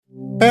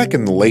Back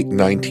in the late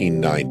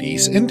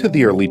 1990s into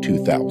the early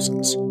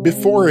 2000s,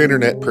 before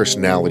internet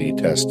personality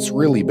tests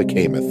really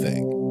became a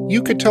thing,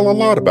 you could tell a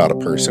lot about a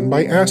person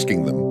by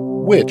asking them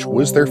which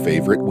was their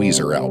favorite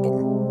Weezer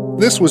album.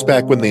 This was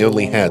back when they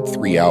only had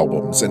 3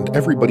 albums and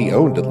everybody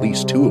owned at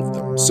least 2 of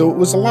them, so it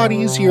was a lot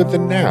easier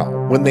than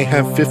now, when they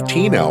have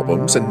 15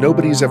 albums and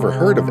nobody's ever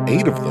heard of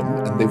 8 of them,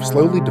 and they've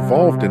slowly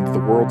devolved into the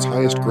world's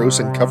highest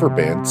grossing cover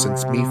band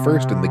since Me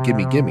First and the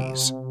Gimme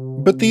Gimmes.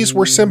 But these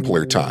were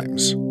simpler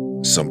times.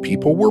 Some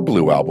people were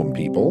Blue Album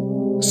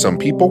people, some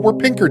people were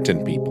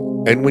Pinkerton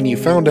people, and when you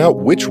found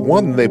out which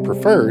one they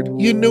preferred,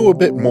 you knew a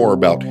bit more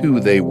about who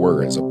they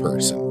were as a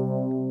person.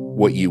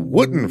 What you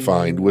wouldn't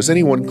find was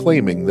anyone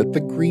claiming that the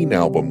Green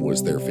Album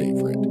was their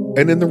favorite,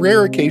 and in the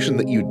rare occasion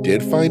that you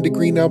did find a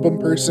Green Album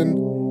person,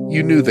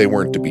 you knew they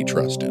weren't to be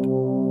trusted.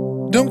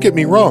 Don't get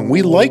me wrong,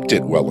 we liked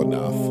it well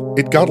enough.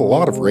 It got a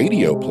lot of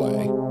radio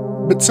play.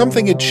 But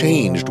something had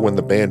changed when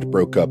the band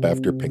broke up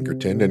after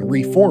Pinkerton and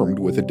reformed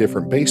with a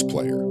different bass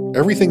player.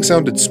 Everything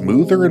sounded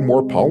smoother and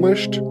more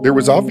polished. There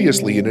was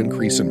obviously an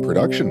increase in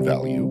production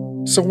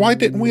value, so why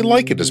didn't we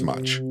like it as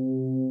much?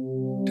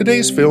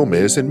 Today's film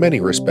is, in many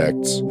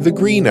respects, the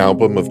Green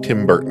Album of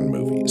Tim Burton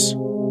movies.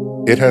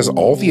 It has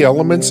all the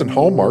elements and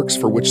hallmarks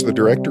for which the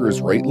director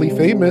is rightly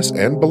famous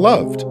and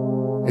beloved.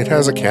 It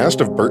has a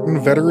cast of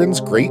Burton veterans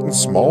great and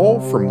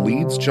small, from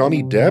leads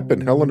Johnny Depp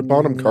and Helena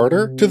Bonham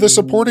Carter to the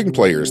supporting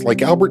players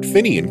like Albert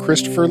Finney and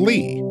Christopher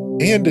Lee.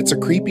 And it's a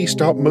creepy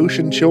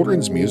stop-motion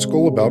children's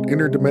musical about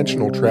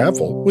interdimensional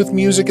travel with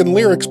music and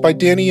lyrics by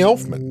Danny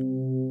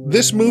Elfman.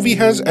 This movie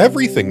has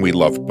everything we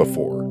loved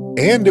before,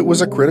 and it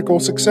was a critical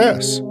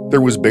success.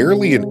 There was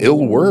barely an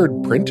ill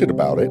word printed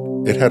about it.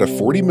 It had a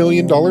 $40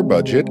 million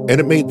budget, and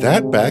it made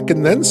that back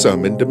and then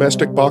some in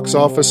domestic box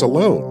office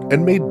alone,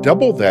 and made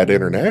double that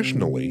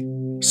internationally.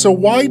 So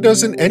why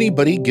doesn't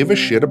anybody give a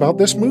shit about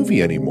this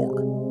movie anymore?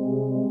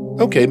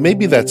 Okay,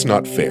 maybe that's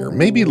not fair.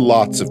 Maybe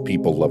lots of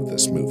people love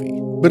this movie.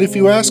 But if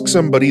you ask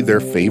somebody their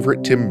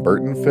favorite Tim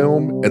Burton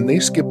film, and they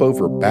skip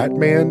over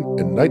Batman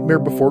and Nightmare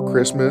Before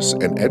Christmas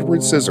and Edward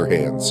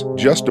Scissorhands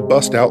just to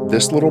bust out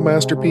this little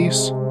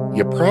masterpiece,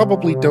 you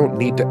probably don't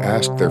need to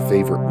ask their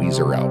favorite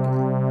Weezer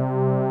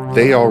album.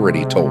 They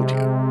already told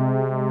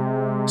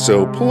you.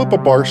 So pull up a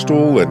bar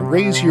stool and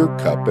raise your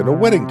cup in a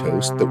wedding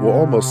toast that will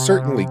almost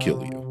certainly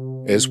kill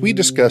you, as we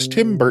discuss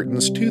Tim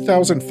Burton's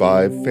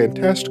 2005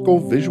 fantastical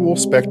visual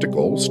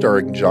spectacle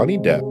starring Johnny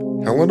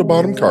Depp, Helena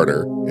Bonham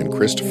Carter, and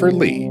Christopher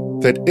Lee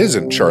that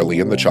isn't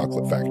Charlie and the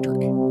Chocolate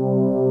Factory.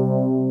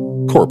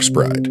 Corpse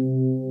Bride.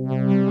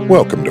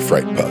 Welcome to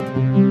Fright Pub.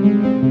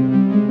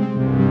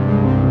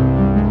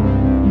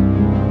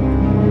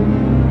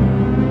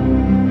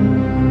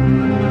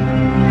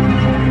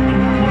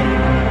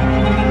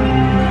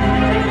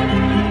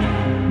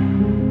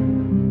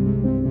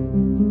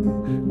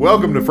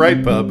 Welcome to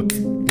Fright Pub.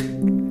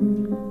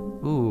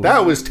 Ooh.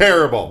 That was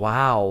terrible.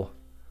 Wow.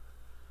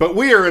 But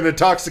we are an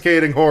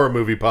intoxicating horror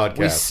movie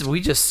podcast. We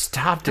just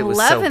stopped. It was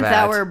so bad. 11th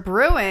Hour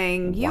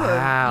Brewing.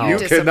 Wow. You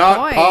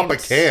cannot pop a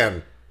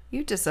can.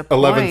 You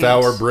disappoint. 11th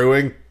Hour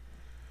Brewing.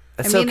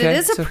 It's I mean, okay. it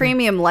is a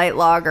premium light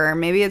lager.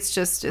 Maybe it's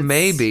just...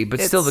 Maybe, but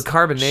still the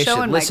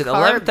carbonation. Listen,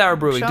 11th Hour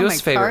Brewing, do us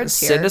a favor.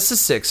 Send us a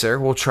sixer.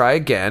 We'll try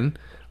again.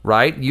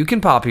 Right? You can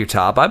pop your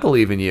top. I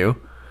believe in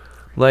you.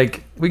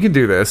 Like, we can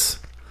do this.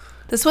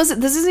 This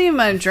isn't even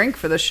a drink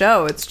for the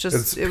show. It's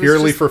just... It's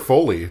purely for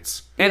Foley.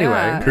 It's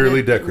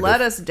purely decorative.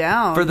 Let us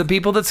down. For the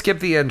people that skipped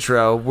the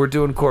intro, we're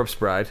doing Corpse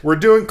Bride. We're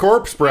doing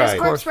Corpse Bride.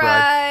 Corpse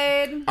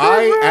Bride.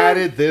 I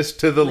added this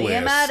to the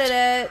Liam list. added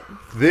it.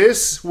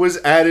 This was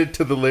added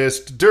to the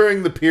list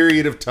during the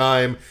period of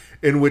time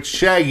in which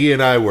Shaggy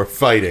and I were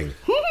fighting.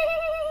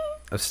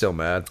 I'm still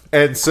mad.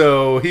 And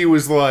so he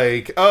was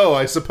like, oh,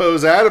 I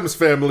suppose Addams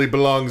Family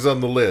belongs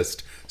on the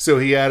list. So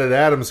he added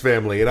Addams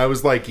Family. And I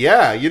was like,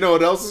 yeah, you know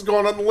what else is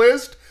going on the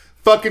list?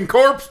 Fucking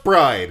Corpse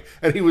Bride.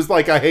 And he was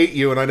like, I hate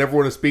you and I never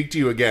want to speak to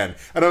you again.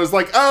 And I was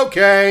like,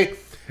 okay.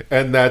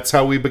 And that's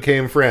how we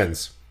became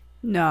friends.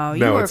 No,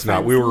 it's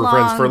not. We were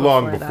friends for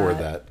long before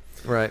that.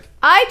 Right.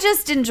 I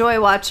just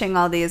enjoy watching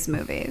all these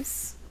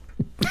movies.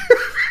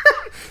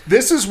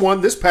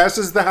 This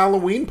passes the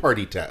Halloween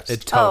party test.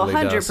 It totally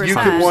 100%. does. You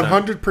can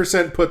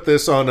 100% put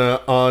this on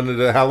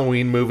a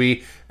Halloween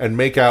movie and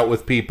make out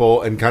with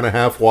people and kind of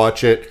half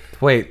watch it.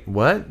 Wait,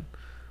 what?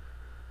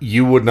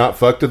 You would not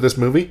fuck to this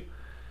movie?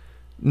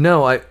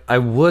 No, I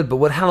would, but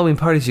what Halloween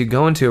parties are you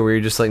going to where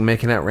you're just like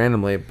making out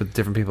randomly with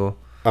different people?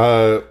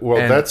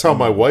 That's how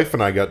my wife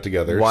and I got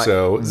together. Why-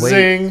 So, wait.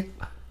 zing.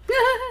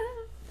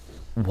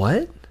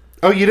 What?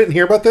 Oh, you didn't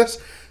hear about this?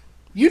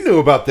 You knew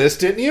about this,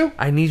 didn't you?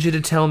 I need you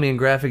to tell me in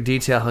graphic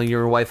detail how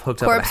your wife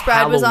hooked up Corpse at a Bride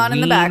Halloween was on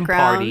in the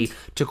background. party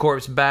to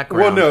Corpse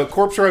background. Well, no,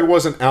 Corpse Bride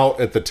wasn't out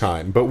at the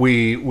time, but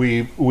we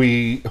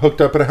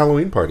hooked up at a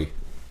Halloween party.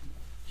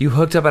 You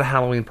hooked up at a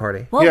Halloween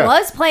party. What Yeah.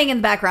 was playing in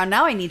the background?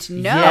 Now I need to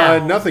know.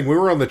 Yeah. Nothing. We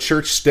were on the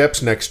church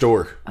steps next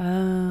door.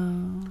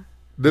 Oh.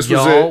 This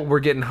was Y'all it. were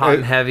getting hot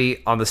and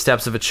heavy on the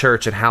steps of a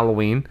church at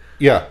Halloween.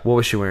 Yeah. What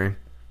was she wearing?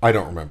 I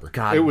don't remember.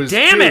 God it was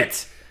damn too-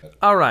 it!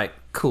 All right,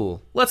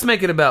 cool. Let's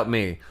make it about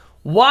me.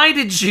 Why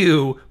did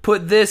you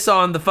put this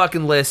on the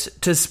fucking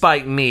list to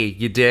spite me,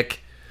 you dick?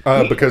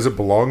 Because it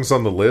belongs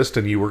on the list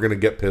and you were going to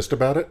get pissed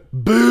about it?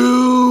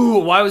 Boo!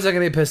 Why was I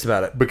going to get pissed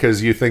about it?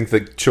 Because you think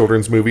that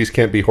children's movies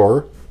can't be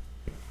horror?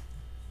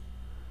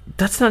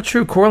 That's not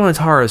true. Coraline's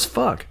horror as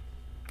fuck.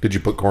 Did you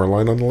put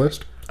Coraline on the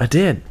list? I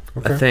did.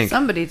 Okay. I think.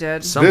 Somebody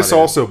did. This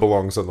also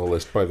belongs on the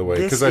list, by the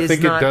way, because I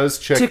think it does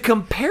check... To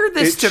compare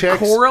this to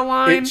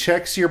Coraline? It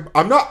checks your...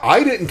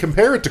 I didn't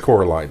compare it to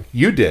Coraline.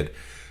 You did.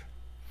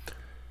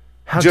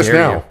 How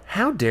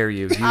dare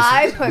you?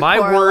 I put my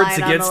Coraline words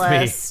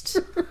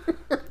against me.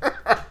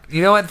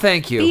 You know what?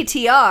 Thank you.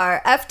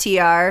 BTR,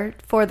 FTR,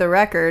 for the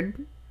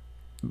record.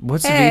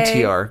 What's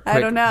VTR? I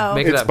don't know.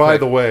 It's by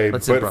the way,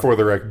 but for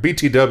the record.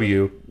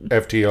 BTW,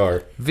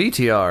 FTR.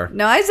 VTR.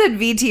 No, I said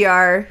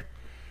VTR.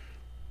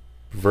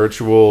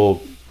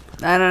 Virtual...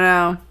 I don't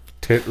know.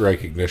 Tit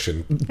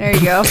recognition. There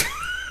you go.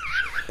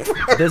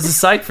 There's a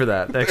site for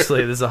that,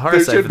 actually. There's a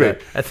hard site for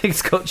that. I think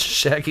it's called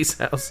Shaggy's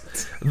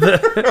House.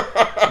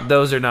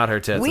 Those are not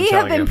her tits. We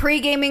have been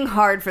pre-gaming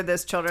hard for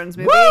this children's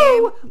movie.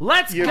 Woo!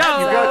 Let's go! You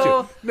got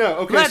you. No,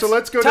 okay, so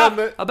let's go down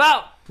the...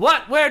 about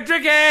what we're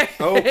drinking!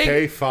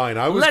 Okay, fine.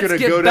 I was going to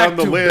go down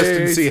the list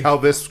and see how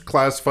this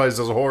classifies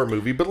as a horror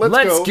movie, but let's go.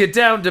 Let's get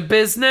down to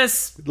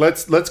business.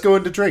 Let's go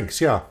into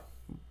drinks, yeah.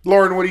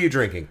 Lauren, what are you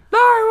drinking?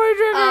 Lauren, what are you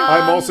drinking?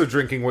 I'm also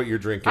drinking what you're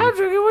drinking. I'm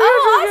drinking what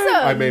you're drinking.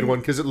 Awesome. I made one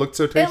because it looked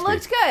so tasty. It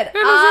looked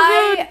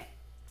good.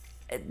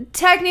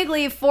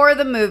 Technically, for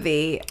the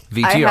movie,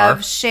 VTR. I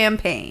have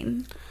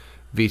champagne.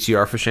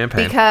 VTR for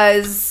champagne.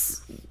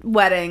 Because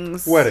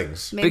weddings.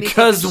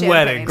 Because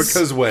weddings.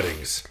 Because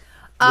weddings.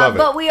 Love it.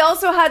 But we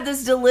also had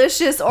this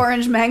delicious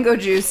orange mango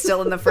juice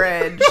still in the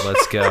fridge.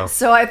 Let's go.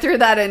 So I threw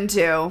that in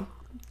too.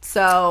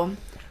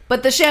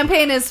 But the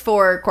champagne is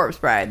for Corpse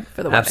Bride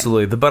for the wedding.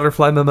 Absolutely. The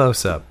butterfly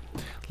mimosa.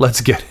 Let's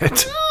get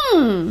it.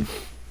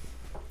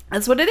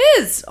 That's what it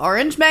is.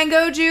 Orange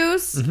mango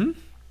juice. Mm-hmm.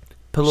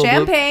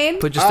 Champagne.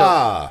 Put just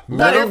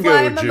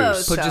butterfly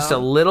mimosa. Put just a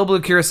little blue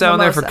curacao in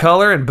there for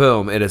color, and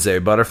boom, it is a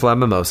butterfly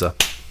mimosa.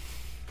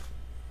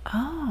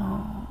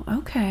 Oh,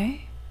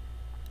 okay.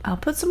 I'll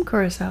put some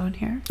curacao in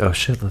here. Oh,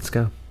 shit. Let's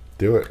go.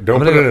 Do it. Don't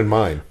put it in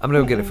mine. I'm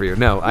going to go get it for you.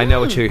 No, I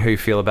know how you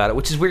feel about it,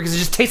 which is weird because it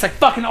just tastes like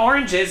fucking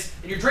oranges,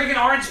 and you're drinking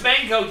orange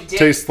mango, you dick.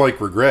 Tastes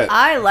like regret.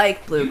 I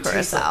like blue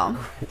curacao.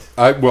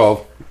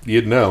 Well,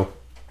 you'd know.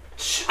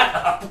 Shut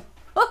up.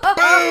 Boom!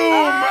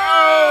 Oh!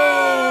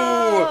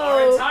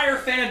 Our entire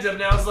fandom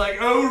now is like,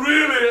 oh,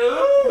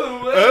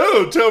 really?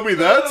 Oh, tell me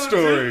that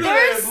story.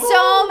 There's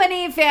so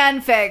many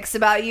fanfics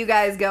about you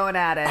guys going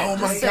at it. Oh,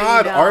 my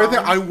God. Are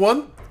there? I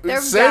want...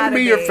 Send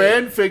me your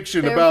fan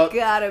fiction about...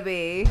 There gotta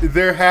be.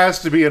 There has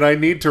to be, and I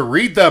need to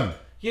read them.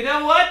 You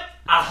know what?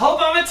 I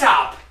hope I'm a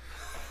top.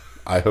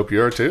 I hope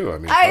you are too.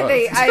 I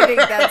think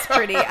that's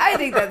pretty. I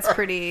think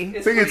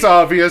it's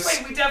obvious.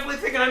 Wait, we definitely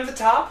think I'm the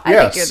top? I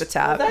think you're the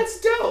top. Well, that's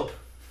dope.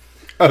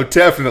 Oh,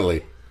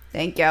 definitely.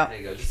 Thank you. There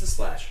you go. Just a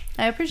splash.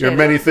 I appreciate it. There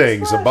are many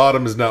things. A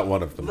bottom is not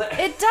one of them. It does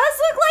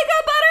look like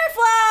a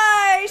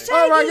butterfly. Shaggy,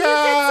 oh my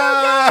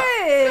God.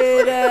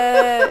 You did so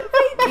good.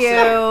 Thank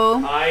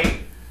you. I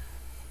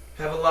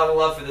have a lot of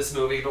love for this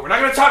movie, but we're not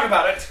going to talk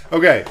about it.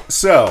 Okay,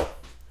 so.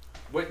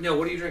 What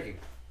are you drinking?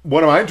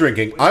 What am I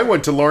drinking? I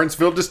went to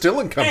Lawrenceville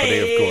Distilling Company,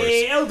 of course.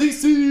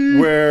 LDC!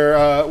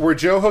 Where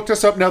Joe hooked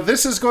us up. Now,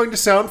 this is going to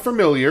sound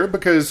familiar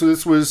because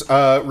this was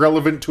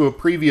relevant to a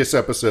previous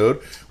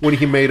episode when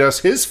he made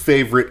us his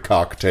favorite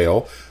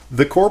cocktail,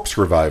 the Corpse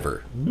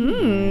Reviver.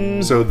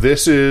 So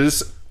this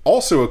is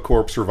also a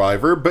Corpse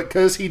Reviver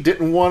because he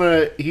didn't want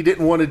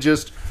to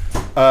just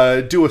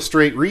do a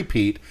straight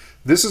repeat.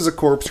 This is a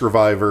Corpse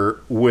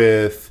Reviver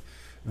with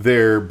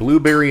their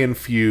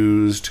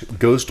blueberry-infused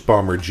Ghost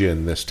Bomber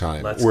gin this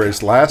time.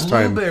 Whereas last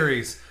time we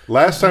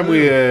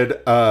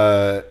had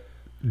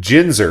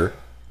Ginzer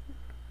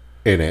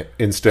in it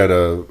instead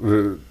of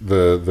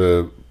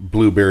the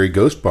blueberry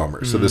Ghost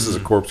Bomber. So this is a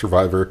Corpse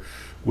Reviver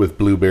with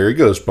blueberry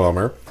Ghost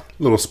Bomber.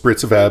 A little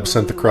spritz of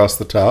absinthe across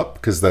the top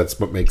because that's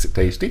what makes it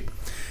tasty.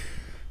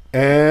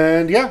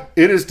 And yeah,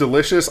 it is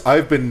delicious.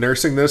 I've been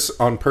nursing this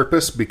on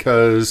purpose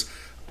because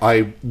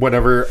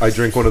whenever I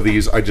drink one of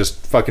these, I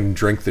just fucking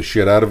drink the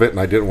shit out of it, and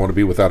I didn't want to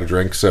be without a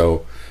drink,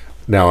 so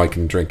now I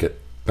can drink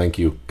it. Thank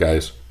you,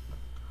 guys.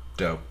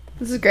 Dope.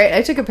 This is great.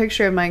 I took a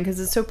picture of mine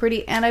because it's so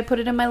pretty, and I put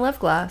it in my love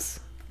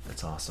glass.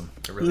 That's awesome.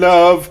 It really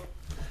Love.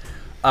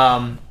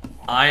 I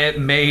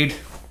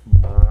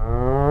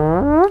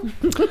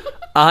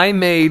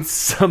made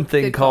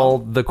something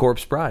called the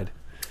Corpse Bride.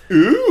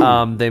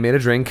 Ooh. They made a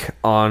drink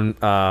on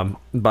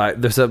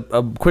there's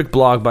a quick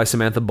blog by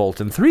Samantha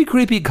Bolton, 3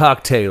 Creepy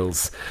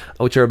Cocktails,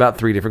 which are about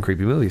 3 different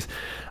creepy movies.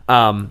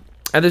 And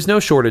there's no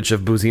shortage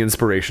of boozy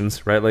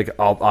inspirations, right? Like,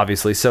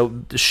 obviously.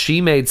 So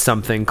she made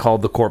something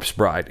called the Corpse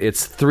Bride.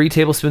 It's 3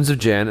 tablespoons of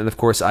gin, and of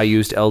course I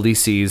used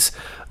LDC's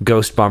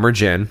Ghost Bomber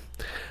gin.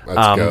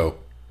 Let's go.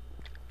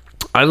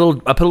 I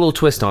put a little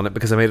twist on it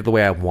because I made it the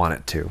way I want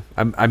it to.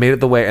 I made it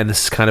the way, and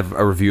this is kind of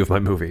a review of my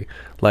movie.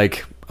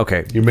 Like,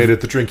 okay. You made it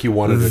the drink you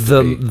wanted it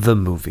to be. The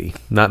movie,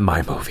 not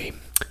my movie.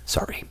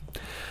 Sorry.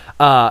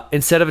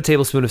 Instead of a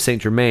tablespoon of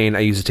Saint Germain, I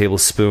use a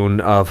tablespoon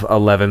of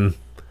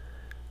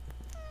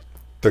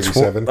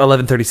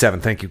 1137.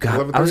 Thank you.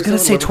 God, I was going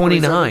to say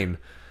 29.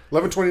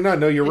 1129.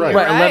 No, you're right.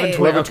 Right, Right.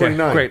 1129.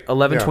 Okay, great.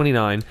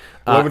 1129.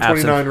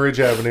 1129 Ridge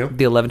Avenue.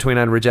 The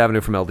 1129 Ridge Avenue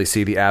from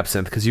LDC, the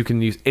absinthe, because you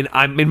can use. And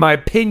in my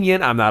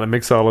opinion, I'm not a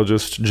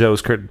mixologist.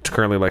 Joe's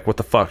currently like, "What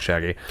the fuck,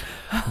 Shaggy?"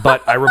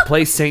 But I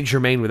replaced Saint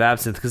Germain with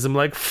absinthe because I'm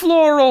like,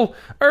 floral,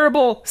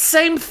 herbal,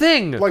 same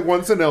thing. Like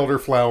one's an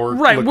elderflower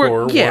Right,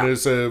 liqueur, yeah. one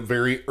is a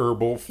very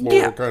herbal floral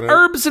Yeah, kind of.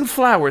 herbs and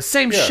flowers,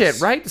 same Yes.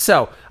 shit, right?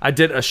 So I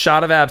did a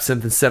shot of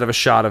absinthe instead of a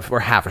shot of,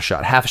 or half a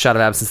shot of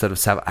absinthe instead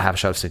of half a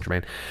shot of Saint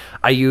Germain.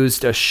 I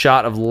used a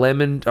shot of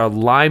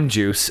lime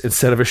juice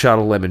instead of a shot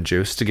of lemon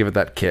juice to give it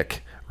that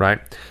kick, right?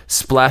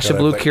 Splash of Gotta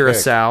blue have that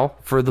curacao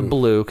for the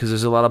blue, because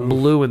there's a lot of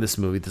blue in this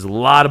movie. There's a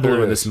lot of blue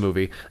There in this is.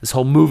 movie. This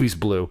whole movie's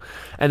blue.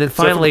 And then Except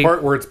for finally, the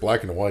part where it's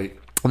black and white.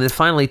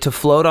 to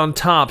float on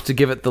top to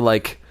give it the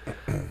like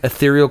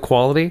ethereal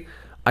quality,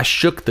 I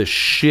shook the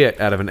shit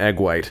out of an egg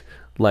white.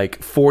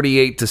 Like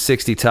 48 to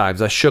 60 times.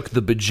 I shook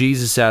the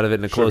bejesus out of it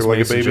in a closed Like a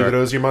mason baby jar. that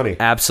owes you money.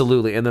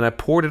 Absolutely. And then I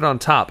poured it on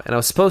top. And I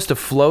was supposed to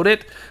float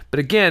it. But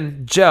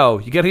again, Joe,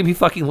 you got to give me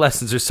fucking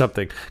lessons or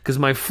something. Because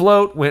my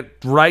float went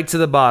right to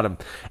the bottom.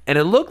 And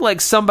it looked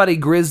like somebody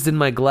grizzed in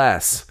my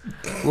glass.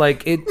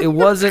 Like, it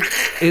wasn't...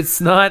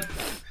 It's not...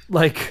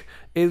 Like,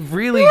 it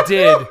really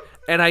did.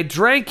 And I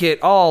drank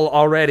it all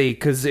already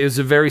because it was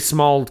a very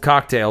small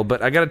cocktail.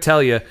 But I got to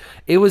tell you,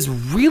 it was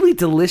really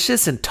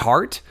delicious and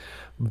tart.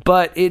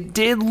 But it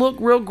did look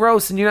real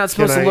gross, and you're not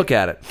supposed to look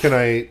at it. Can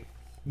I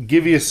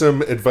give you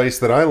some advice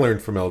that I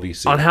learned from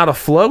LDC? On how to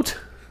float?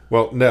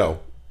 Well, no.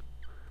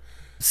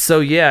 So,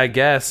 yeah, I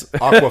guess.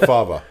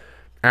 Aquafaba.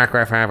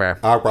 Aquafaba.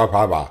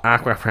 Aquafaba.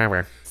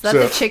 Aquafaba. Is that So-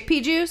 the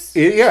chickpea juice?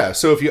 Yeah,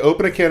 so if you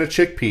open a can of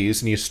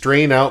chickpeas and you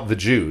strain out the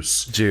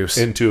juice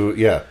into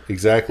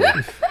exactly.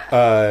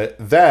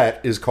 That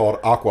is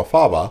called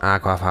aquafaba.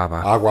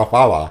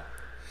 Aquafaba.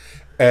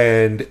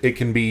 And it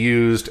can be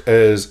used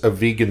as a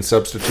vegan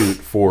substitute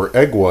for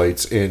egg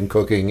whites in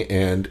cooking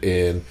and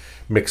in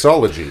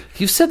mixology.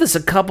 You've said this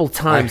a couple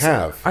times. I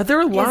have. Are there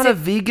a lot it- of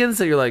vegans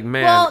that you're like,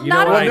 man, Well, you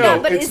not know only what? No,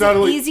 that, but it's is not it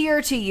only-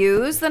 easier to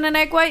use than an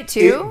egg white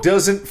too? It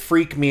doesn't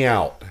freak me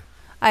out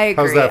I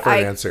agree. How's that for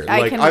an answer?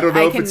 Like, I don't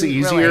know if it's can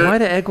easier- relate. Why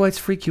do egg whites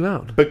freak you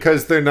out?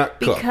 because they're not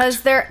cooked.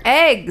 Because they're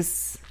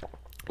eggs.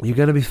 You're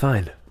going to be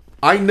fine.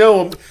 I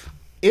know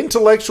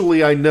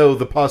intellectually, I know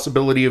the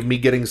possibility of me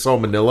getting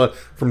salmonella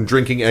from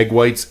drinking egg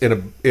whites in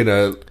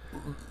a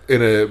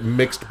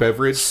mixed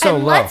beverage. So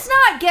And low. let's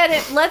not get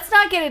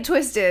it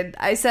twisted.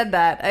 I said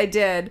that. I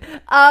did.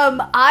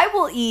 I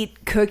will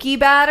eat cookie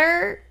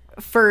batter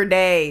for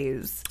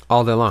days,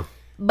 All day long.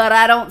 but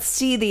I don't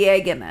see the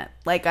egg in it.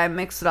 Like I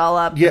mix it all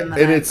up. Yeah, and,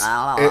 and then it's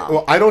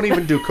well, I don't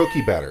even do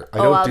cookie batter. I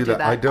don't I'll do that.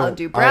 I don't. I'll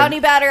do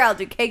brownie batter. I'll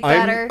do cake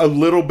batter. I'm a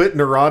little bit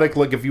neurotic.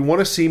 Like, if you want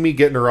to see me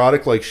get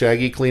neurotic like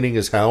Shaggy cleaning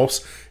his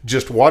house,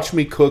 just watch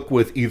me cook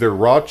with either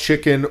raw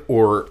chicken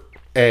or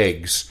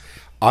eggs.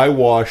 I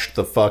wash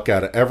the fuck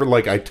out of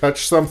like, I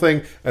touch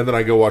something and then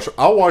I go wash.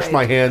 I'll wash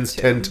my hands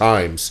 10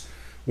 times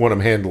when I'm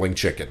handling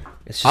chicken.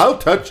 I'll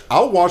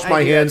wash my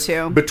do that hands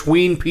too.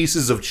 between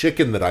pieces of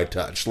chicken that I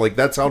touch. Like,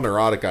 that's how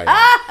neurotic I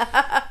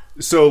am.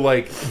 So,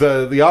 like,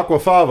 the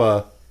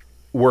aquafaba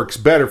works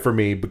better for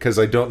me because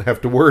I don't have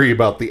to worry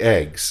about the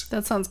eggs.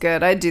 That sounds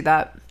good. I'd do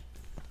that.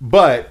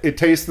 But it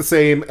tastes the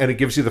same, and it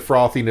gives you the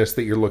frothiness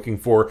that you're looking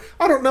for.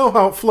 I don't know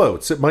how it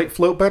floats. It might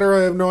float better.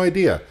 I have no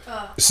idea.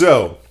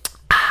 So,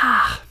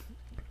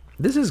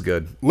 This is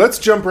good. let's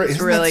jump right...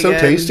 Isn't really that so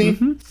good. tasty?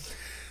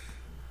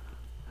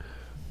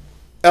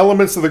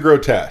 Elements of the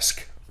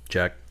grotesque.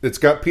 Check. It's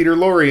got Peter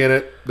Lorre in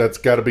it. That's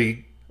got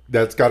to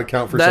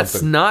count for That's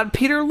something. not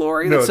Peter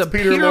Lorre. No, That's it's a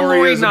Peter Peter Lorre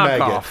Lorre as a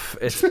maggot. knockoff.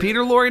 It's Peter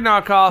Lorre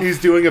knockoff. He's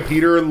doing a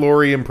Peter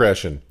Lorre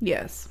impression.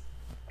 Yes.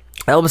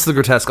 Elements of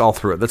the grotesque all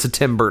through it. That's a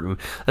Tim Burton.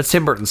 That's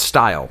Tim Burton's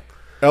style.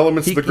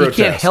 Elements He of the grotesque.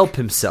 can't help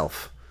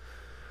himself.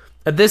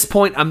 At this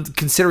point, I'm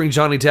considering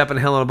Johnny Depp and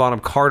Helena Bonham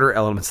Carter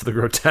elements of the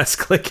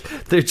grotesque. Like,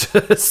 they're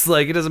just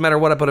like, it doesn't matter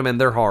what I put them in,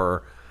 they're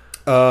horror.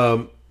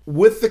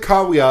 With the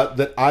caveat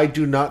that I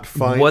do not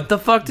find... What the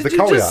fuck did the you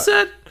caveat. just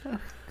say?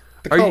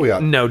 The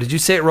caveat. No, did you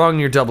say it wrong and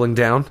you're doubling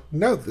down?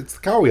 No, it's the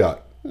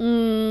caveat.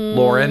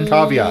 Lauren?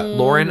 Caveat.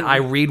 Lauren, I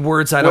read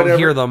words, I don't Whatever.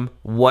 hear them.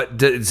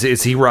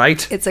 Is he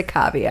right? It's a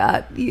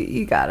caveat.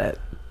 You got it.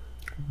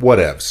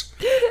 Whatevs.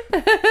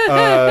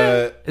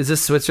 Is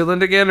this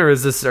Switzerland again, or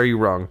are you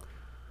wrong?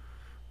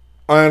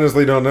 I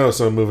honestly don't know,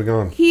 so I'm moving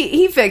on.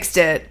 He fixed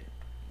it.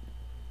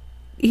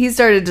 He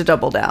started to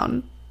double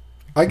down.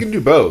 I can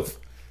do both.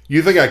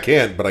 You think I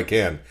can't, but I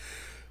can.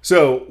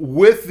 So,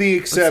 with the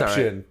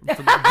exception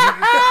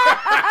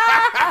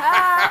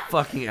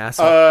Fucking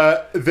asshole.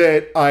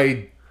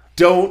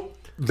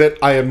 that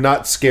I am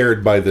not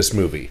scared by this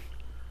movie.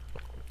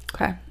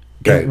 Okay.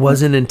 Okay. It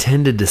wasn't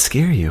intended to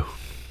scare you.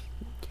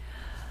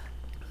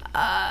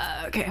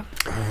 Okay.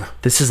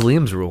 This is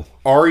Liam's rule.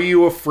 Are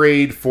you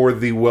afraid for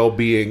the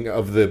well-being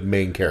of the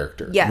main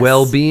character? Yes.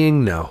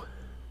 Well-being, no.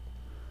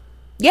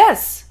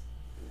 Yes.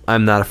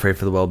 I'm not afraid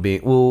for the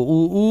well-being.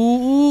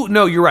 Ooh.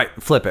 No, you're right.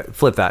 Flip it.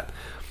 Flip that.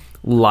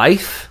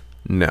 Life?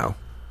 No.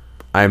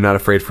 I am not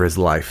afraid for his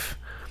life.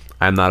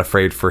 I'm not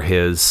afraid for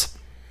his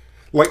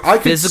Like I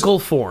could physical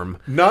form.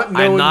 not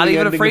knowing I'm not the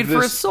even ending afraid of for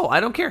this- his soul. I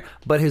don't care.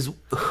 But his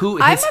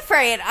I'm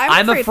afraid.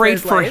 I'm afraid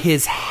for his life.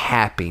 his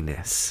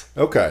happiness.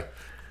 Okay.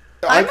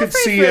 I'm afraid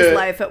for his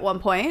life at one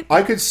point.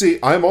 I could see.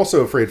 I'm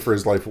also afraid for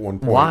his life at one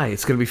point. Why?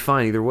 It's going to be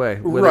fine either way.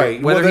 Whether,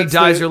 Right. Whether Well, he that's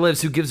dies the- or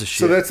lives, who gives a shit?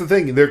 So that's the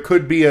thing. There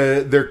could be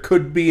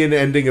an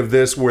ending of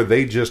this where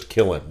they just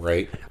kill him,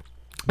 right?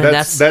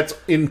 That's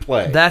in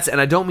play. And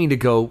I don't mean to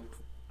go.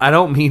 I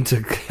don't mean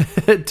to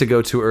to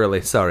go too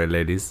early. Sorry,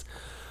 ladies.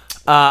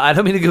 I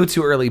don't mean to go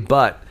too early,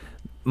 but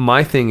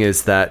my thing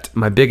is that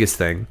my biggest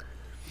thing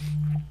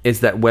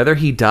is that whether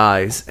he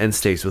dies and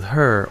stays with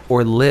her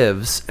or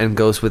lives and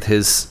goes with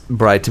his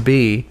bride to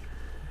be,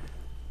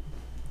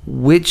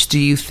 which do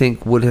you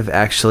think would have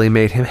actually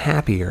made him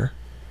happier?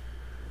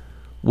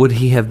 Would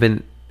he have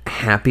been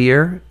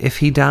happier if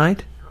he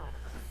died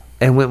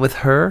and went with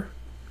her?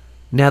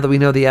 Now that we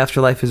know the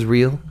afterlife is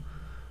real?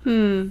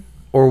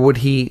 Or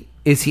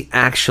is he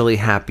actually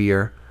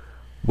happier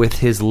with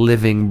his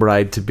living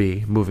bride to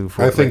be moving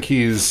forward? I think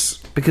he's.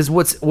 Because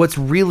what's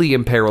really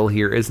in peril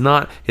here is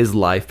not his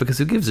life, because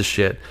who gives a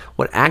shit?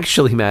 What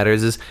actually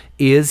matters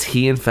is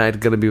he in fact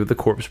going to be with the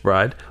corpse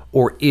bride,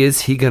 or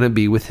is he going to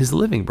be with his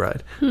living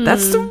bride?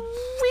 That's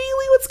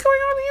really what's going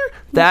on here.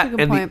 That's a good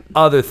And point. the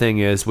other thing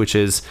is, which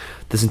is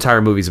this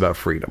entire movie's about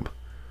freedom.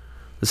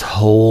 This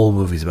whole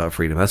movie's about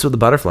freedom. That's what the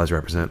butterflies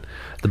represent.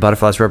 The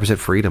butterflies represent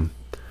freedom.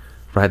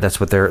 Right? That's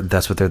what they're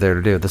there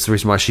to do. That's the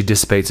reason why she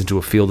dissipates into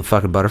a field of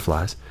fucking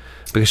butterflies.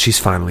 Because she's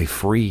finally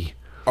free.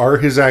 Are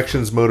his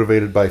actions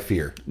motivated by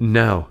fear?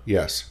 No.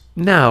 Yes.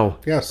 No.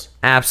 Yes.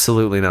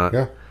 Absolutely not.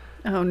 Yeah.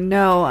 Oh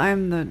no,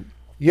 I'm the.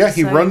 Yeah.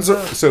 He Same runs.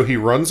 boat. So he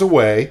runs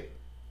away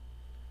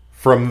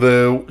from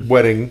the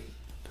wedding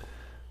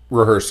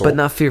rehearsal. But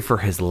not fear for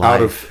his life.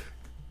 out of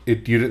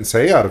it. You didn't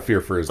say out of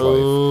fear for his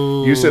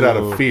life. You said out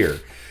of fear.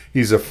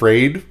 He's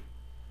afraid.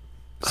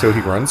 So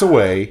he runs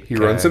away. He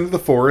runs into the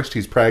forest.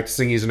 He's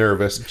practicing. He's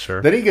nervous.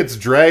 Sure. Then he gets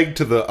dragged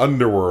to the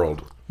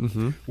underworld,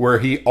 where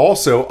he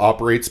also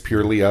operates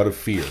purely out of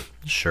fear.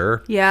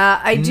 Sure.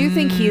 Yeah, I do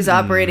think he's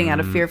operating out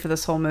of fear for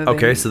this whole movie.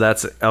 Okay, so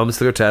that's elements of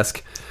the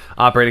grotesque.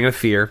 Operating out of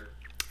fear.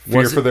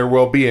 Fear for their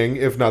well-being,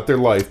 if not their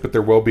life, but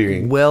their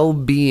well-being.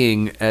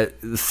 Well-being.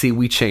 See,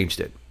 we changed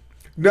it.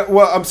 No,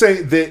 well, I'm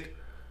saying that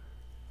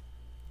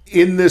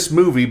in this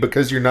movie,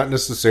 because you're not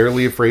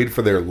necessarily afraid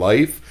for their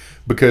life,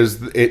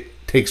 because it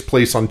takes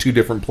place on two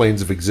different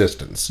planes of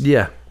existence,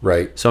 Yeah.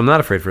 right? So I'm not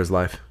afraid for his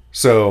life.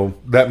 So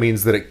that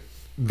means that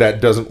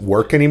that doesn't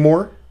work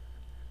anymore.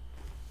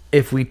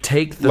 If we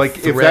take the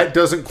Like, if that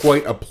doesn't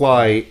quite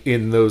apply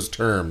in those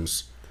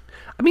terms.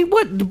 I mean,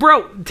 what,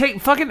 bro?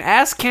 Fucking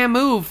ask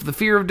Camus. The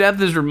fear of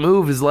death is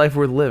removed. Is life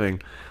worth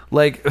living?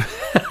 Like,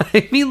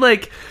 I mean,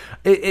 like,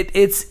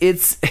 it's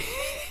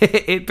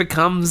it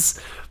becomes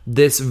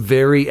this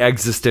very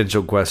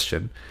existential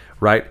question,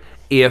 right?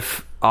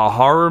 If a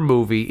horror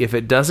movie, if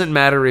it doesn't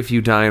matter if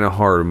you die in a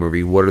horror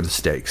movie, what are the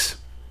stakes?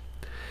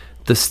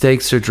 The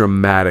stakes are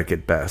dramatic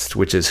at best,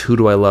 which is who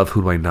do I love,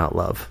 who do I not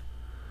love?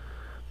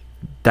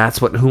 Who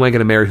am I going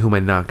to marry, who am I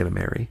not going to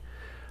marry?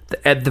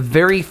 At the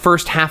very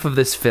first half of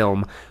this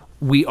film,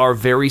 we are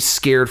very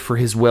scared for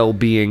his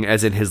well-being,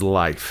 as in his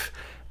life.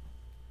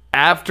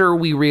 After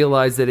we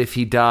realize that if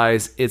he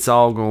dies, it's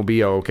all going to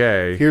be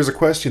okay. Here's a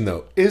question,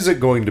 though. Is it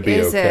going to be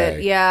Is okay?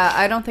 it? Yeah,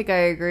 I don't think I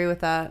agree with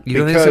that. You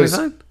don't think so? He's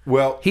fine?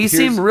 well, He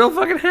seemed real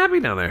fucking happy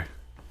down there.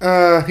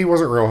 He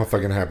wasn't real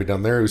fucking happy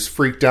down there. He was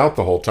freaked out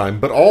the whole time.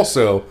 But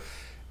also,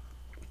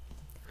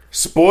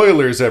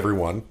 spoilers,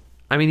 everyone.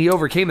 I mean, he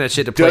overcame that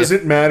shit to play. Does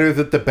it matter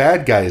that the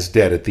bad guy is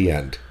dead at the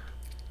end?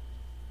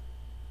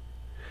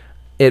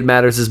 It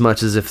matters as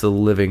much as if the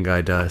living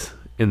guy dies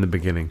in the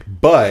beginning.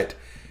 But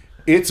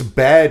it's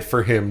bad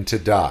for him to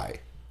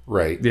die,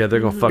 right? Yeah, they're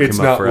going to fuck It's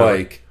him up not forever.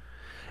 like,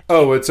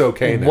 oh, it's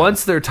okay now.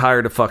 Once they're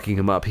tired of fucking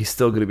him up, he's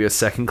still going to be a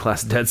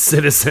second-class dead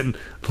citizen.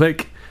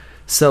 Like,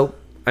 so,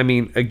 I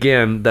mean,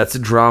 again, that's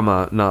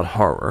drama, not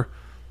horror.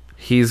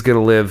 He's going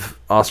to live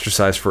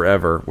ostracized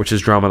forever, which is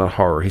drama, not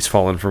horror. He's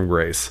fallen from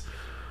grace.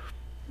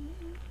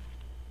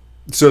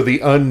 So the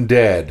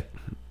undead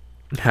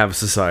Have a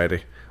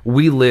society.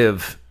 We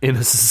live in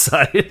a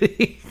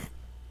society.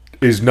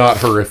 is not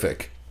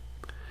horrific.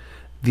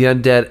 The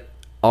undead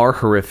are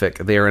horrific.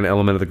 They are an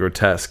element of the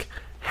grotesque.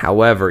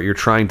 However, you're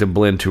trying to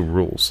blend two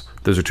rules.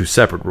 Those are two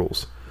separate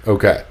rules.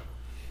 Okay.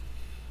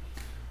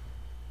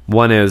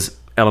 One is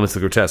elements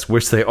of the grotesque,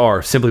 which they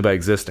are simply by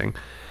existing.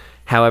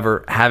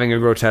 However, having a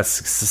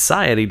grotesque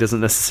society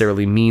doesn't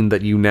necessarily mean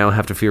that you now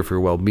have to fear for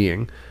your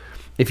well-being.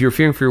 If you're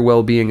fearing for your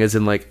well-being, as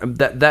in, like,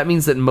 that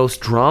means that most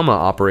drama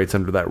operates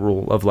under that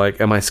rule of,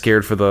 like, am I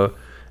scared for the...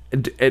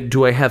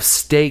 Do I have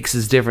stakes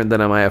is different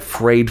than am I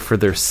afraid for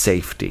their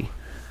safety?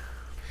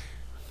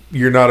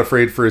 You're not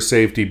afraid for his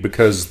safety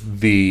because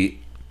the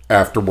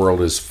afterworld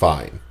is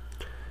fine.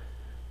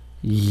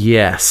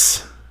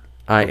 Yes,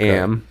 I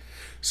am.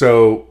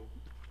 So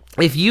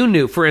If you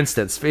knew, for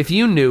instance, if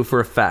you knew for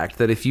a fact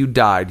that if you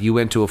died, you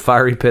went to a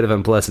fiery pit of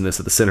unpleasantness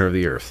at the center of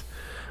the earth,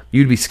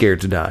 you'd be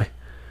scared to die.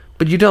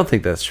 But you don't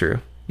think that's true.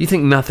 You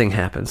think nothing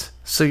happens.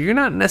 So you're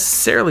not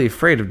necessarily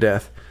afraid of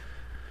death.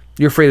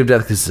 You're afraid of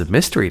death because it's a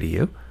mystery to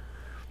you.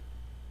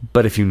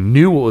 But if you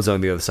knew what was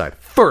on the other side,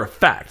 for a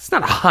fact, it's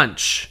not a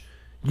hunch.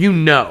 You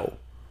know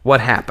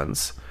what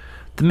happens.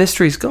 The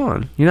mystery's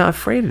gone. You're not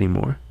afraid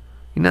anymore.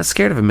 You're not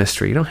scared of a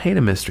mystery. You don't hate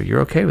a mystery.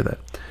 You're okay with it.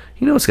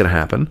 You know what's going to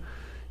happen.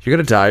 You're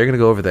going to die. You're going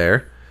to go over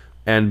there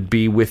and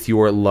be with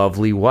your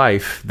lovely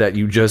wife that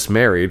you just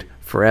married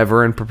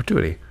forever in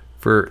perpetuity,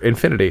 for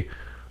infinity,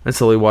 and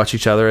slowly watch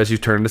each other as you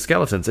turn into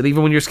skeletons. And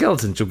even when you're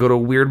skeletons, you'll go to a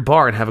weird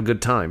bar and have a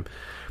good time.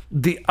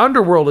 The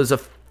underworld is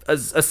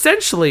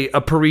essentially a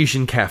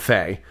Parisian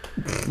cafe.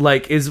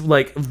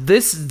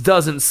 This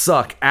doesn't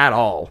suck at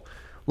all.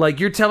 Like,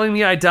 you're telling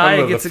me I die. I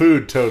don't know, the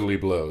food totally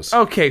blows.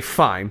 Okay,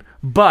 fine.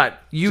 But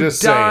you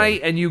Just die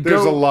saying, and you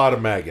there's go... a lot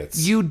of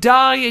maggots. You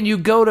die and you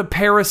go to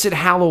Paris at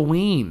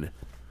Halloween.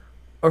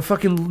 Or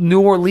fucking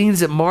New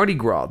Orleans at Mardi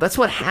Gras. That's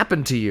what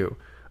happened to you.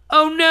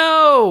 Oh,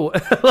 no!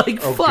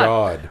 Oh, fuck.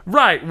 God.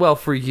 Right, well,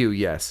 for you,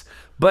 yes.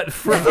 But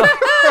for...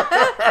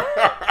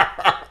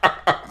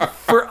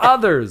 for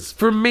others,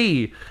 for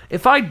me,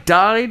 if I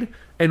died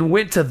and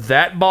went to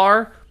that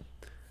bar...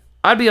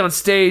 I'd be on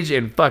stage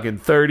in fucking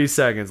 30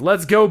 seconds.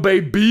 Let's go,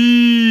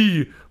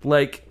 baby!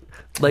 Like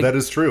that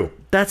is true.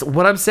 That's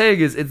what I'm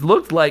saying. Is it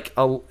looked like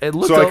a?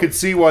 I could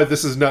see why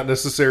this is not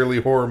necessarily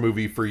a horror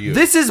movie for you.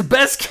 This is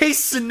best case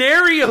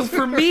scenario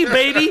for me,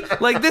 baby.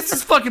 Like, this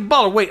is fucking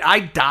baller. Wait, I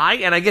die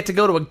and I get to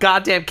go to a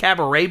goddamn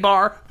cabaret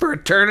bar for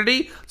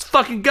eternity? Let's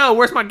fucking go.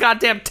 Where's my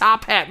goddamn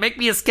top hat? Make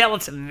me a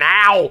skeleton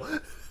now.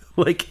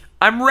 Like,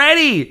 I'm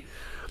ready.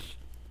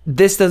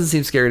 This doesn't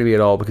seem scary to me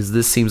at all because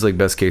this seems like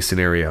best case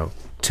scenario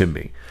to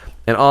me.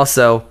 And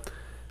also,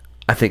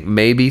 I think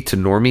maybe to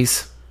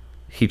normies,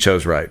 he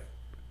chose right.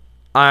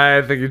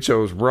 I think he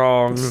chose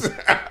wrong.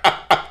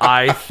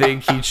 I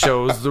think he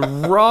chose the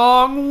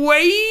wrong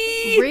way.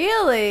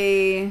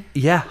 Really?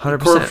 Yeah,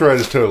 100%. Corpse Bride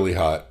is totally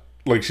hot.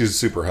 Like, she's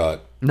super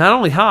hot. Not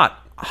only hot,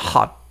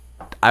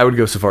 I would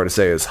go so far to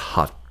say is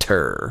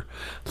hotter.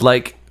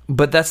 Like,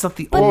 but that's not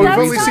the But only Well,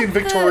 we've that's only not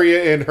seen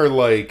Victoria in her,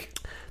 like...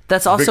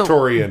 That's also,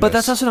 Victorian-ness. but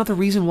that's also not the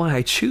reason why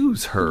I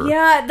choose her.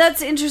 Yeah,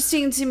 that's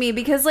interesting to me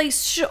because, like,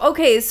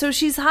 okay, so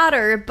she's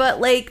hotter,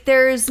 but, like,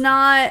 there's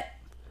not,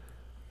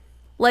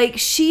 like,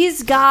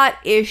 she's got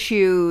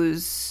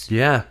issues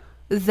Yeah.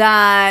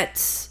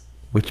 that...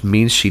 Which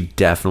means she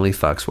definitely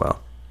fucks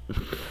well.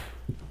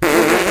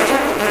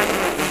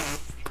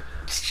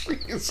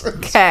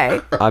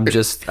 Okay. I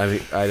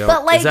don't...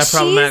 But, like, is that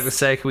problematic she's- to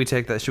say? Can we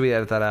take that? Should we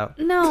edit that out?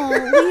 No,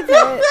 leave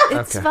it.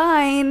 It's Okay.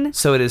 fine.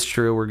 So it is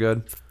true. We're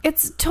good.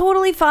 It's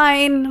totally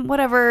fine.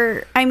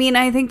 Whatever. I mean,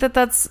 I think that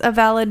that's a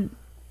valid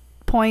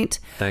point.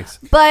 Thanks.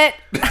 But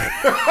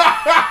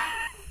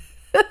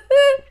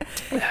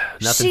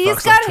Nothing she's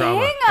fucks got like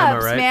trauma. Am I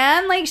hang-ups, right?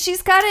 man. Like,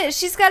 she's got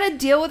to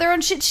deal with her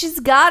own shit. She's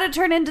got to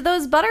turn into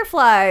those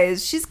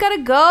butterflies. She's got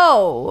to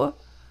go.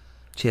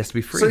 She has to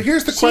be free. So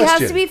here's the She question.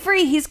 has to be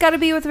free. He's got to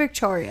be with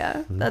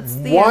Victoria. That's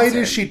the Why answer.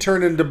 does she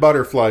turn into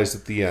butterflies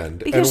at the end?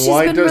 Because and she's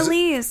why been does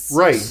released.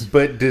 Right,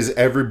 but does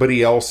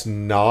everybody else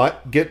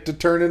not get to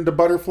turn into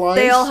butterflies?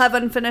 They all have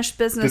unfinished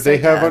business.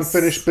 Did they I have guess.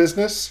 unfinished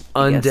business?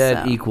 Undead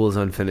guess so. equals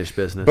unfinished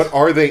business. But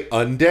are they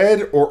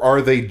undead or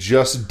are they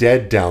just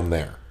dead down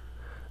there?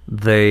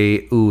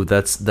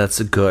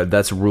 That's good.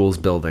 That's rules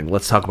building.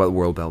 Let's talk about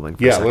world building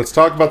for a Yeah, second. let's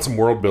talk about some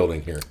world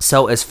building here.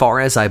 So as far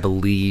as I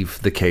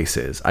believe the case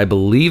is,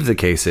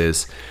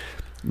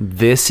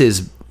 this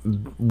is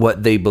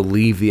what they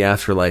believe the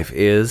afterlife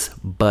is,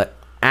 but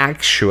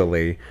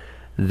actually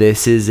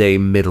this is a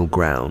middle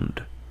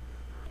ground.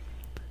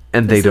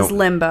 And This they is don't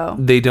limbo.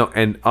 They don't,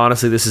 and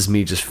honestly this is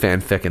me just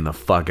fanficking the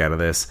fuck out of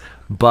this,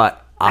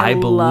 but I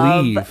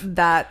believe love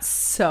that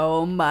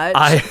so much.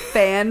 I-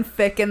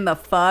 Fanficking the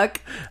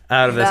fuck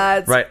out of this.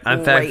 That's Right,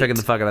 I'm great. fanficking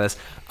the fuck out of this.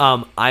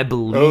 I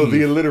believe Oh,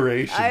 the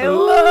alliteration. I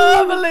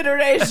love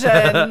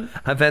alliteration.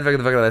 I'm fanficking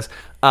the fuck out of this.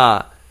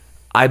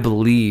 I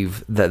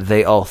believe that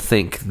they all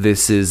think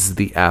this is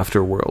the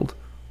afterworld,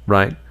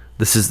 right?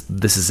 This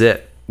is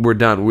it. We're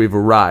done. We've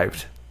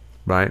arrived,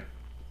 right?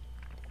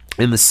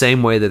 In the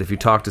same way that if you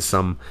talk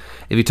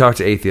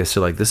to atheists,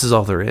 they're like, this is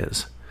all there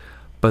is.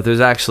 But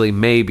there's actually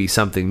maybe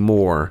something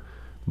more,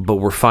 but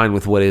we're fine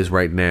with what is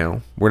right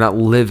now. We're not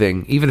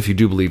living, even if you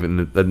do believe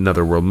in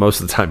another world, most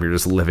of the time you're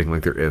just living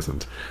like there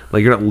isn't.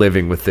 Like, you're not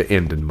living with the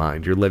end in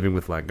mind. You're living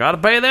with, like, gotta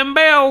pay them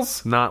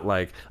bills. Not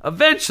like,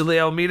 eventually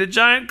I'll meet a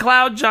giant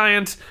cloud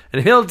giant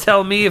and he'll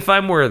tell me if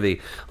I'm worthy.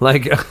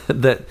 Like,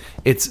 that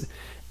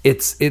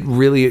it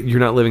really, you're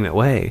not living that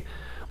way.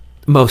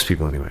 Most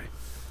people anyway.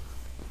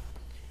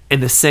 In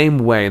the same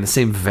way, in the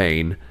same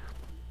vein,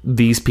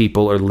 these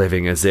people are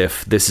living as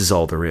if this is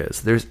all there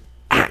is. There's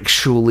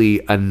actually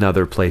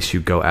another place you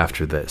go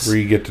after this, Where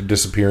you get to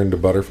disappear into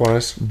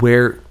butterflies?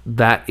 where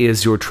that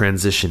is your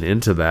transition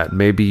into that.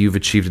 Maybe you've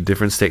achieved a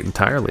different state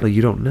entirely. Like,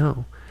 you don't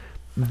know.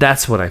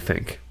 That's what I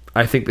think.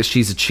 I think that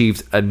she's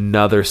achieved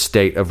another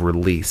state of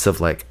release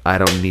of like, I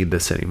don't need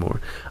this anymore.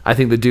 I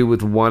think the dude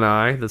with one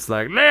eye that's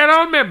like, lay it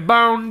on me,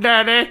 Bone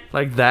Daddy,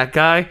 like that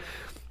guy,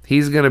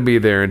 he's gonna be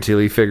there until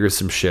he figures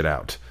some shit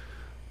out,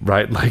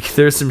 right? Like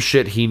there's some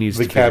shit he needs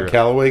The to figure Cab out.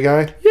 Calloway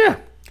guy? Yeah.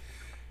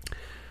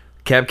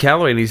 Cab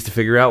Calloway needs to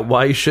figure out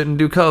why he shouldn't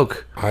do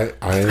coke.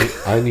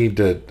 I need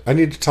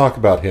to talk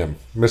about him,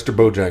 Mr.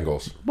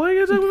 Bojangles. Why are you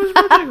guys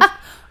talking about this?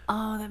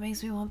 Oh, that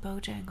makes me want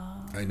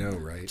Bojangles. I know,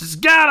 right?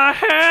 Just gotta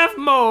have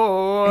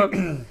more.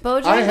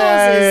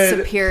 Bojangles is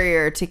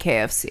superior to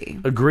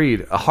KFC.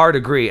 Agreed. A hard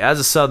agree.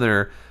 As a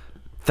Southerner,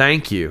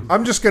 thank you.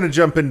 I'm just going to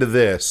jump into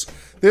this.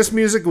 This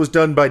music was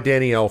done by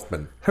Danny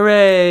Elfman.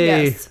 Hooray!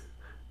 Yes.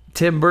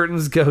 Tim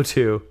Burton's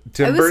go-to.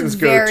 Tim Burton's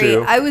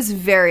go-to. I was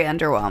very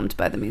underwhelmed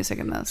by the music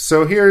in this.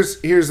 So here's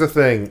the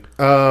thing.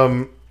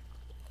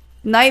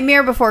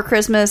 Nightmare Before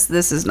Christmas,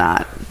 this is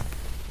not.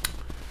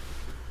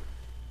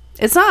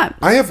 It's not.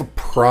 I have a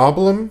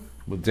problem,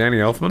 With Danny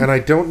Elfman? and I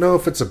don't know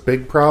if it's a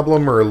big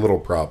problem or a little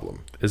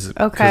problem. Is it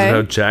Okay. because of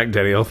how jacked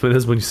Danny Elfman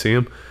is when you see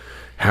him?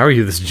 How are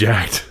you this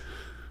jacked?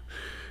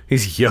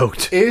 He's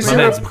yoked. Is My it a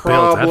man's built.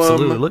 problem?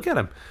 Absolutely. Look at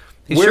him.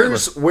 He's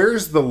shirtless.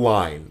 Where's the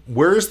line?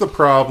 Where's the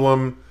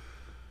problem?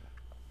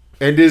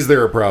 And is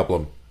there a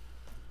problem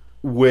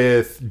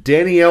with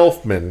Danny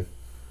Elfman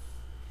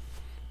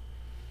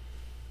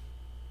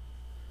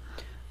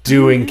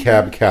doing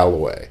Cab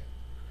Calloway?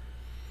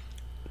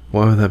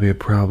 Why would that be a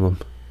problem?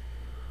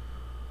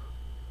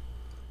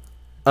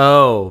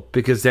 Oh,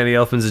 because Danny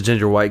Elfman's a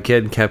ginger white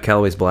kid and Cab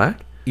Calloway's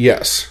black?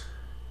 Yes.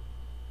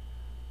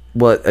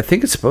 Well, I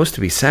think it's supposed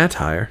to be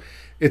satire.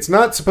 It's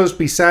not supposed to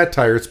be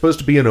satire. It's supposed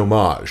to be an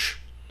homage.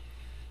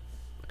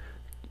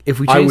 If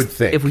we I change, would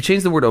think. if we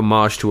change the word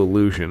homage to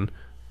illusion,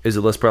 is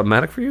it less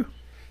problematic for you?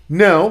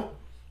 No,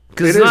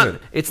 Because it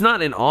isn't. it's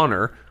not in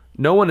honor.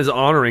 No one is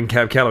honoring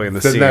Cab Calloway in the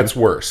Then scene. that's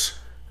worse.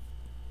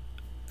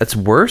 That's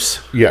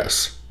worse.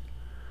 Yes.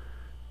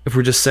 If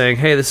we're just saying,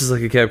 "Hey, this is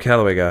like a Cab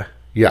Calloway guy,"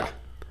 Yeah.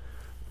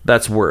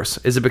 that's worse.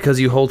 Is it because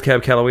you hold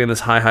Cab Calloway in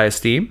this high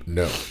esteem?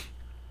 No.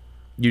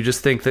 You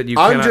just think that you?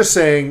 I'm cannot, just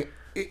saying.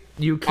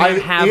 you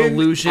can't have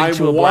illusion I'm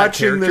to a black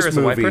watching character this as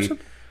a white movie. person.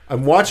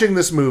 I'm watching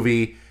this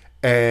movie,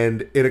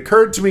 and it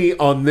occurred to me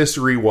on this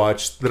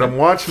rewatch that I'm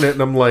watching it,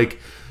 and I'm like,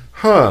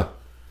 "Huh,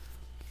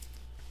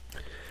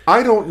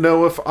 I don't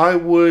know if I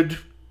would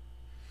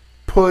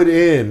put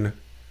in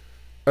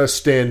a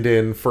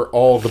stand-in for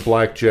all the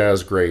black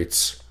jazz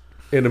greats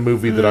in a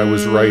movie that I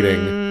was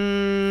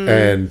writing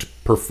and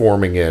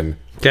performing in.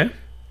 Okay.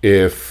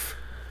 If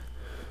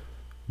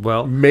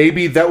Well,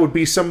 maybe that would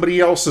be somebody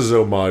else's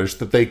homage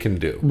that they can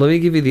do." let me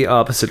give you the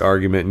opposite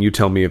argument, and you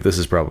tell me if this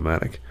is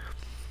problematic.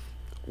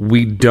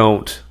 We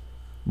don't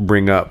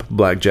bring up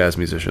black jazz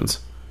musicians.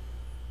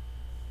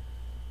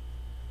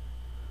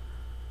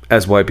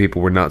 As white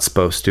people, we're not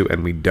supposed to,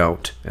 and we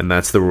don't. And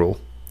that's the rule.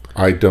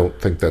 I don't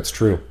think that's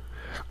true.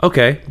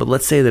 Okay, but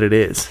let's say that it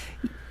is.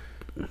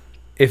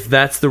 If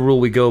that's the rule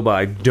we go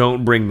by,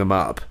 don't bring them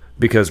up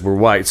because we're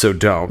white, so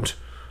don't.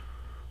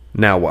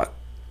 Now what?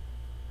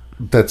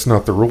 That's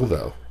not the rule,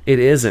 though. It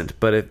isn't,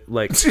 but it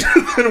like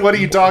Then what are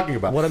you talking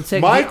about? what I'm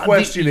saying. My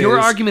question your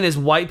is, argument is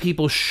white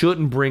people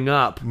shouldn't bring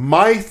up.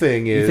 my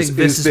thing is think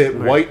this is- that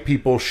right. white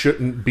people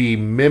shouldn't be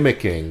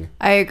mimicking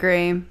I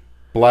agree.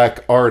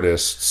 black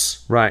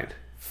artists Right.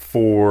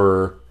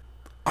 for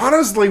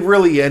honestly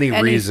really any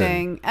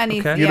reason.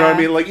 Anything. Okay. You know what I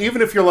mean? Like,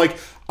 even if you're like,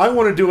 I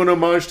want to do an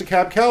homage to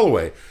Cab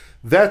Calloway,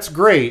 that's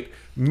great.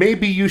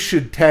 Maybe you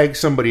should tag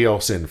somebody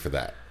else in for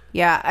that.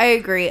 Yeah, I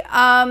agree.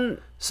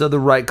 So the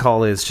right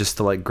call is just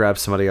to like grab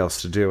somebody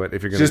else to do it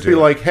if you're going to Just do be it.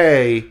 like,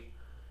 hey,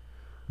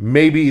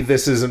 maybe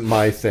this isn't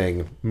my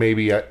thing.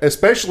 Maybe,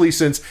 especially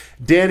since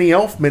Danny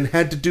Elfman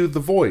had to do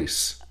the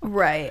voice.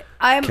 Right.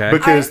 Okay.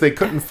 Because they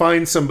couldn't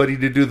find somebody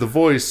to do the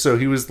voice, so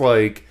he was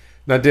like,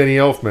 not Danny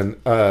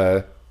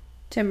Elfman,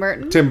 Tim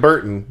Burton. Tim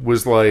Burton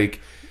was like,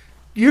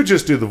 you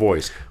just do the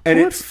voice. And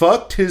it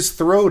fucked his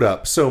throat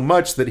up so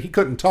much that he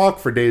couldn't talk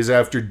for days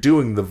after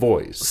doing the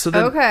voice. So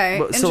then, Okay,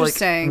 so like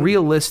interesting.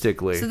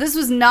 realistically, So this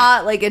was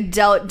not like a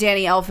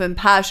Danny Elfman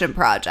passion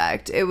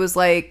project. It was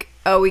like,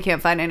 oh, we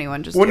can't find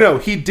anyone. Just Well, do it. no,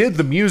 he did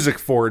the music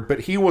for it,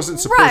 but he wasn't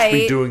supposed to be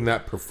Right. doing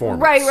that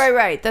performance.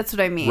 Right. That's what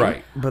I mean.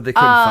 Right. but they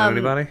couldn't find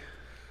anybody.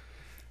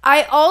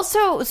 I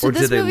also Or this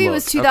did they movie look?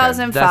 was Okay, that's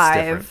 2005.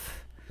 different.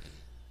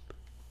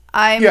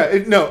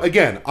 Yeah, no,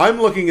 again,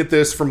 I'm looking at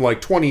this from like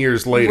 20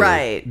 years later.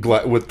 Right.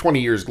 With 20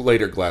 years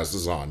later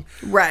glasses on.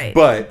 Right.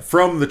 But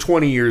from the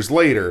 20 years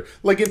later,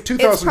 like in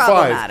 2005,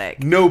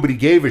 problematic. nobody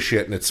gave a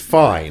shit and it's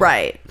fine.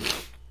 Right.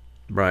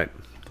 Right.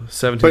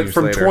 17 But years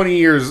from later. 20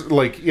 years,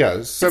 like,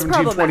 17, 20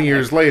 problematic.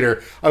 years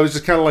later, I was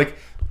just kind of like,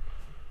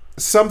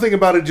 something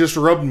about it just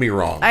rubbed me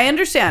wrong. I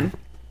understand.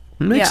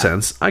 Makes Yeah.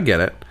 sense. I get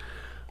it.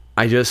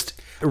 I just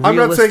I'm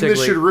not saying this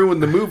realistically- should ruin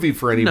the movie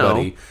for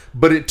anybody,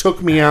 but it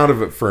took me out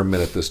of it for a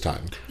minute this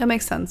time. That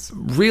makes sense.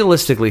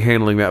 realistically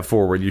handling that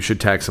forward, you should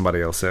tag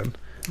somebody else in.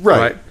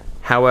 Right.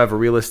 However,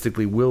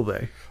 realistically, will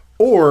they?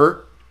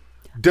 Or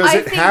Does I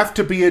it think- have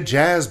to be a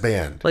jazz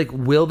band? Like,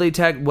 will they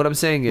tag? What I'm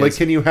saying is, Like,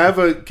 can you have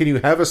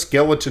a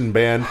skeleton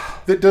band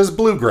that does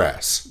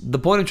bluegrass? the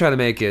point I'm trying to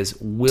make is,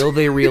 will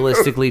they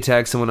realistically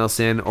tag someone else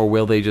in, or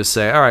will they just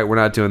say, all right, we're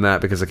not doing that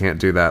because I can't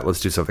do that.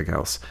 Let's do something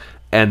else.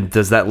 And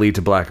does that lead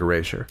to black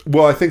erasure?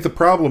 Well, I think the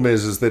problem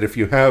is that if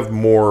you have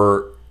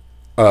more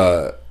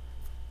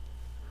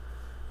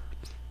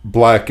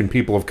black and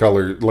people of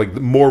color, like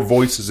more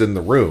voices in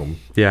the room,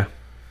 Yeah.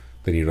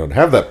 then you don't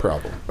have that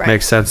problem. Right.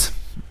 Makes sense.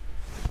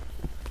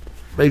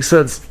 Makes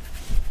sense.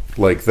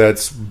 Like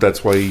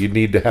that's why you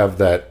need to have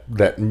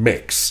that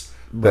mix,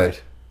 Right.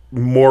 that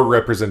more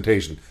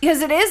representation.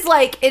 Because it is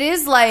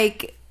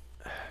like,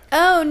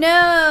 oh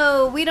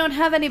no, we don't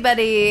have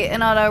anybody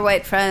and all our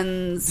white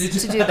friends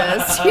to do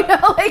this. You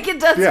know, like it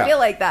does Yeah. feel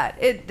like that.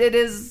 It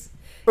is.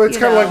 Well, it's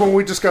you kind of know. like when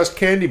we discussed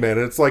Candyman,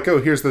 and it's like, oh,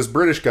 here's this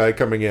British guy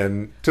coming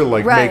in to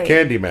like Right. make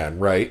Candyman,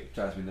 right?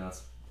 Drives me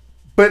nuts.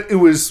 But it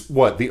was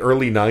what, the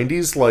early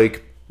 90s,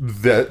 like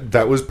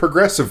that was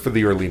progressive for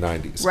the early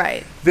 90s.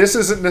 Right. This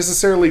isn't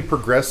necessarily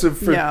progressive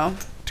for No.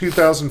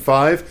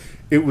 2005.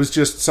 It was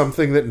just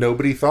something that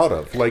nobody thought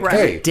of. Like, Right.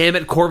 hey, Damn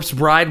it, Corpse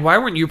Bride! Why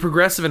weren't you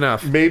progressive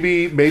enough?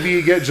 maybe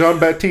you get Jean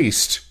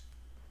Baptiste.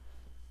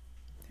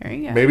 There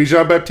you go. Maybe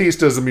Jean Baptiste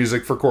does the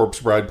music for Corpse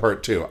Bride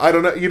Part 2. I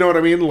don't know. You know what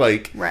I mean?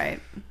 Like, Right.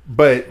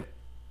 but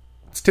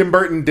it's Tim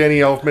Burton, Danny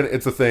Elfman.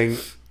 It's a thing.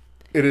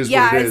 It is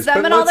Yeah, what it it's is. them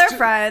But and all let's their ju-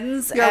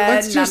 friends, Yeah,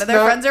 let's and none just of their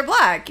not- friends are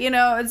black. You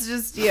know, it's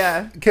just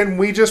Can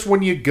we just,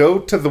 when you go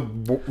to the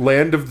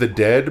land of the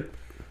dead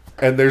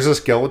and there's a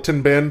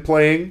skeleton band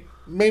playing,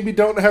 maybe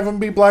don't have them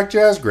be black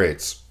jazz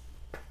greats.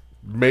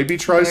 Maybe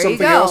try There you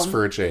something go. else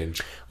for a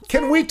change.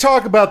 Can we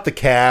talk about the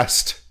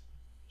cast?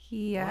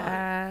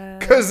 yeah.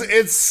 Because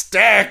it's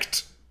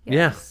stacked.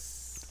 Yeah.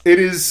 It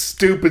is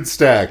stupid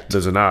stacked.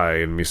 There's an eye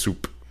in me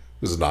soup.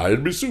 This is not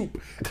in me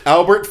soup.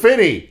 Albert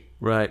Finney,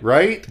 Right.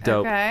 right?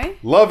 Dope. Okay.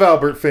 Love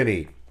Albert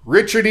Finney.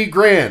 Richard E.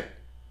 Grant.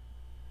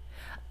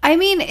 I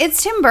mean,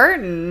 it's Tim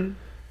Burton,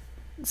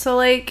 so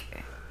like.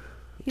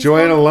 he's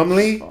Joanna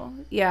wonderful. Lumley.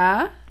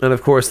 Yeah. And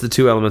of course, the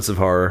two elements of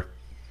horror: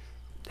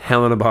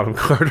 Helena Bonham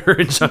Carter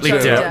and Johnny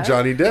Johnny Depp. Depp.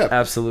 Johnny Depp.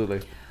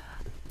 Absolutely.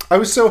 I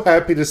was so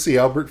happy to see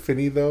Albert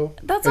Finney, though.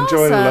 That's and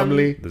Joanna awesome.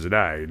 Lumley. There's an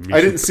eye in me I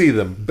soup. didn't see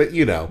them, but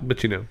you know.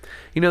 But you know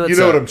that's You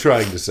know what I'm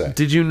trying to say.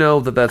 Did you know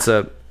that that's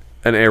an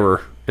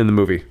error in the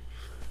movie?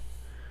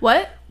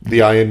 What?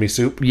 The eye in me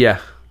soup. Yeah.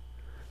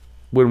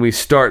 When we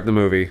start the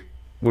movie,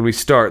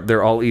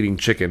 they're all eating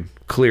chicken.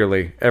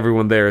 Clearly,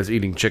 everyone there is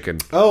eating chicken.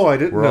 Oh, I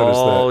didn't We're notice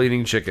all that.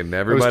 eating chicken. I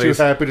was Everybody's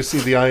too happy to see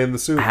the eye in the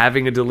soup.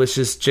 having a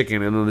delicious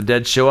chicken, and then the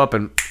dead show up,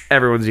 and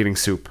everyone's eating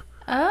soup.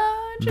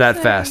 Oh, That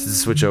fast is a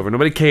switch over.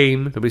 Nobody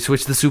came. Nobody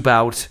switched the soup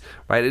out.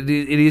 Right? It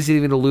is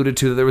even alluded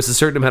to that there was a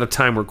certain amount of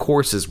time where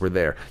courses were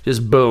there.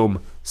 Just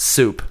boom,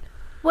 soup.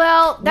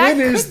 Well, that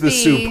When could is the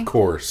be soup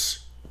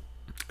course?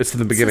 It's in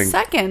the It's the beginning.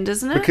 second,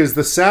 isn't it? Because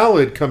the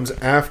salad comes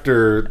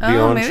after the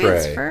oh, maybe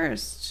it's entree.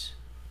 first.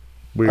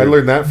 I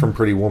learned that from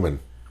Pretty Woman.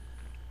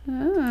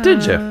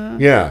 Did you?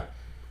 Yeah.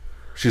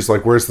 She's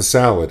like, "Where's the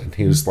salad?" And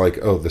he was like,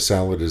 "Oh, the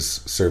salad is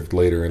served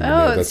later in the Oh,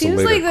 meal. it That's a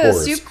seems later like the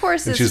course." soup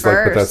course and is she's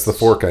like, "But that's the first.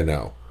 fork I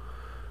know."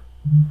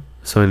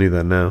 So I knew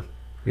that now.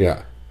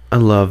 Yeah. I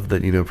love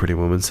that you know Pretty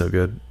Woman so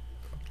good.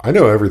 I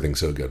know everything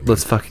so good.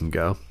 Let's fucking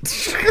go.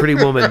 Pretty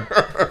Woman.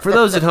 For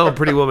those at home,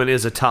 Pretty Woman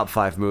is a top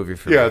 5 movie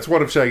for me. Yeah, it's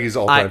one of Shaggy's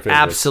all-time I favorites.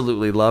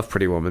 absolutely love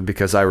Pretty Woman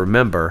because I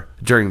remember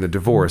during the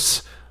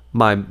divorce,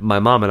 my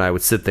mom and I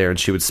would sit there and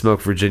she would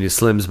smoke Virginia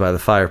Slims by the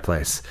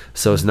fireplace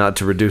so as not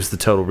to reduce the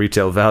total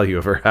retail value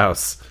of her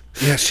house.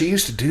 Yeah, she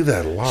used to do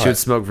that a lot. She would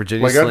smoke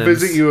Virginia Like, Slims. I'd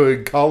visit you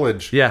in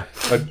college. Yeah.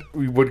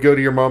 We would go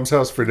to your mom's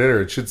house for dinner,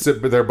 and she'd sit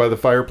there by the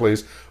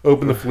fireplace,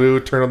 open the flue,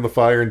 turn on the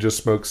fire, and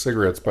just smoke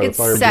cigarettes by It's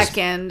the fireplace.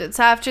 second. It's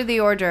after the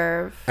hors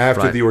d'oeuvre.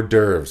 After Right. the hors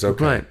d'oeuvres.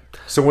 Okay. Right.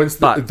 So when's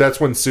But- that's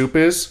when soup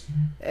is?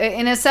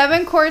 In a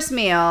 7-course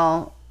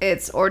meal,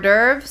 it's hors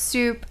d'oeuvre,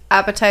 soup,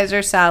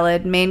 appetizer,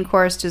 salad, main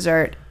course,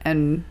 dessert,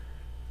 and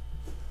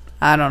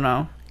I don't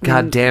know.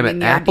 God damn it.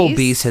 Mignardies?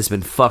 Applebee's has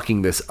been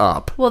fucking this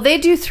up. Well, they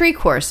do 3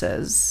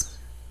 courses.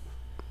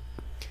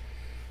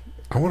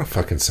 I want a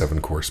fucking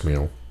 7-course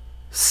meal.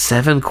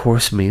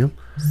 7-course meal?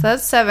 So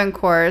that's 7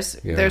 course.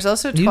 Yeah. There's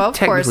also You 12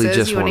 technically courses.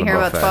 just You want to want a hear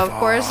about buffet. 12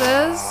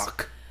 courses?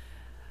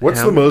 What's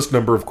Yeah. the most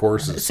number of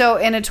courses? So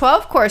in a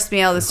 12-course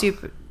meal, the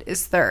soup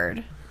is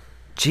third.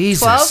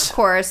 Jesus. 12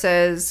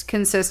 courses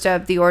consist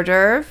of the hors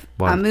d'oeuvre,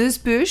 Wow.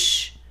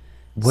 amuse-bouche,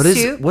 What is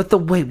soup. what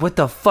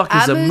the fuck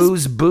is a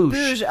moose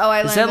bouche? Oh, I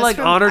learned Is that this like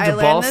from, Honor I de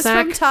learned this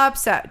from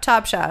Balsac?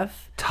 Top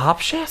Chef.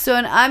 Top Chef? So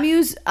an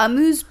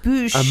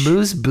amuse-bouche A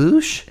moose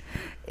bouche?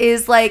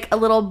 is like a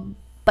little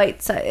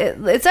bite size.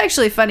 It's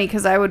actually funny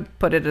because I would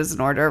put it as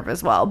an hors d'oeuvre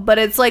as well, but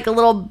it's like a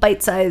little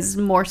bite-sized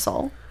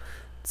morsel.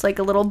 It's like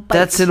a little bite.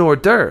 That's an hors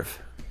d'oeuvre.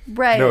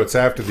 right. No, it's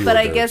after the But hors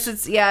I d'oeuvres. guess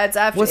it's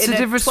after. What's in the a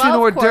difference between an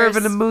hors 12 d'oeuvre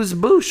and a course, moose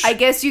bouche? I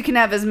guess you can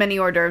have as many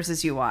hors d'oeuvres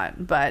as you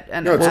want, but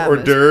No, it's hors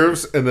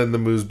d'oeuvres and then the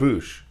mousse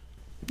bouche.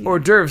 Hors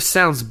d'oeuvre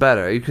sounds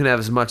better. You can have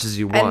as much as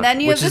you want, And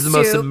then you which have is the the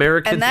most soup,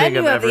 American and then thing you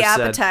I've have ever the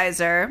said.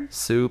 appetizer.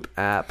 Soup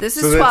app. This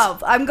So is that's-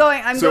 12. I'm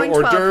going so 12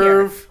 hors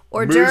d'oeuvre, here.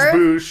 Hors d'oeuvre,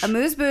 amuse-bouche.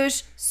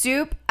 amuse-bouche,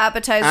 soup,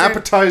 appetizer,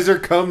 Appetizer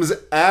comes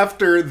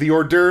after the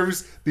hors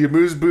d'oeuvres, the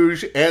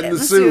amuse-bouche, and the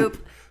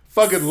soup.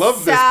 Fucking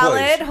love this salad.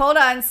 place. Hold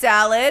on,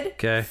 salad.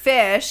 Okay.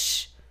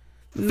 Fish.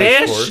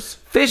 course.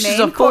 Fish is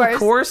Main a full course.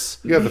 course.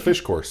 Yeah, the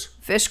fish course.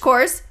 Fish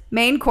course.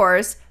 Main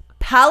course.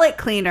 Palate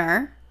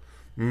cleaner.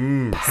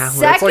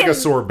 That's like a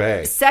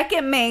sorbet.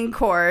 Second main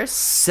course.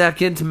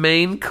 Second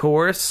main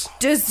course.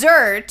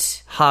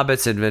 Dessert.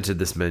 Hobbits invented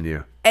this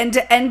menu. And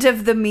end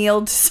of the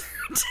meal dessert.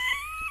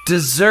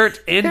 Dessert,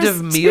 end There's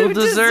of meal two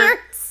dessert.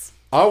 desserts.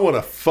 I want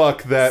to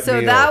fuck that So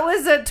meal. that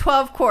was a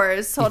 12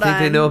 course. I Hold think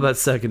on. they know about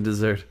second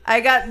dessert. I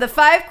got the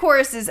 5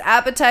 courses: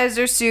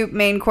 appetizer, soup,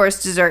 main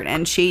course, dessert,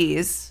 and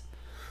cheese.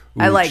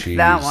 I Ooh, like cheese.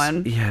 that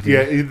one. Yeah, dude.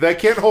 Yeah, that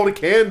can't hold a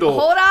candle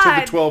Hold to on.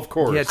 the 12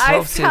 course. Yeah, I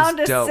 12 seems found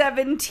a dope.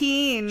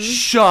 17.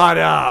 Shut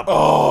up.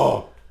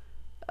 Oh,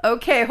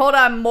 Okay, hold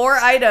on. More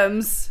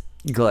items.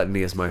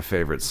 Gluttony is my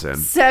favorite sin.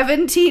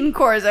 17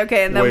 course.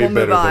 Okay, and then way we'll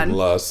move better on. than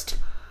lust.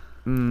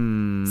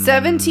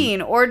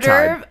 17 hors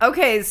d'oeuvre.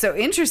 Okay, so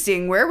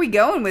interesting. Where are we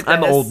going with this?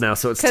 I'm old now,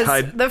 so it's 'Cause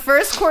tied. the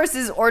first course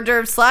is hors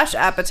d'oeuvre /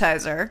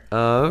 appetizer.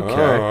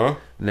 Okay.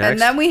 Next. And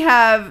then we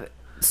have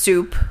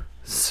soup.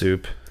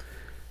 soup.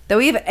 Then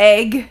we have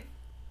egg.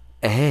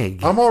 Egg.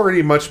 I'm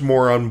already much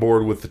more on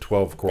board with the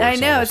 12 course. I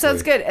know, honestly. it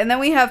sounds good. And then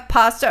we have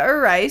pasta or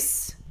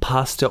rice.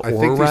 Pasta I or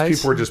think rice. these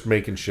people are just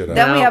making shit up.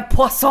 Then we Now- have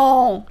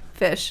poisson,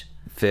 fish.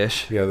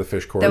 Fish. Yeah, the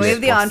fish course. Then we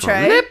have the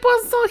entree.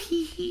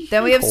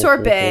 Then we have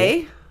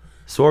sorbet.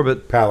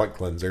 Sorbet. palate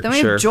cleanser. Then we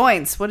Sure. have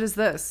joints. What is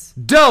this?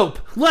 Dope.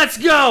 Let's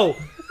go.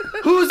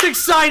 Who's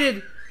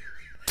excited?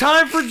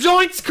 Time for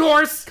joints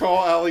course.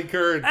 Call Allie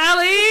Kern.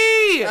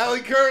 Allie. Allie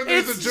Kern,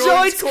 there's It's a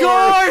joints course.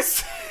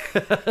 course.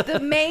 The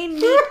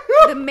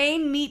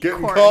main meat Getting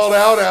course. called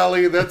out,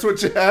 Allie. That's what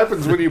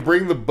happens when you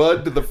bring the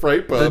bud to the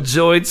freight The pub.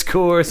 joints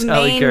course.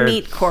 Allie Main Kern.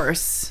 meat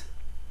course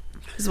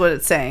is what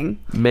it's saying.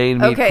 Main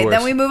meat Okay, course.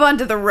 then we move on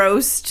to the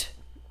roast.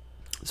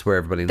 It's where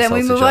everybody Then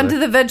insults we move each on other. to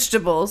the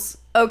vegetables.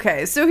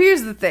 Okay, so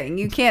here's the thing: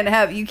 you can't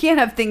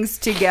have things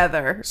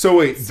together. So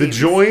wait, the Seems-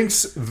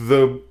 joints,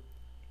 the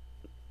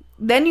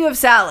Then you have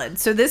salad.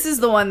 So this is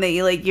the one that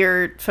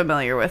you're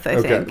familiar with, I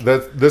okay, think.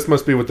 this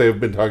must be what they've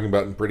been talking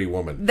about in Pretty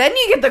Woman. Then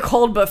you get the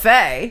cold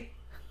buffet.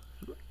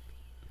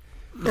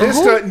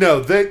 This time,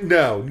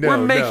 no. We're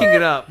making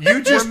it up.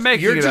 You just We're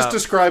making you're it just up.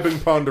 describing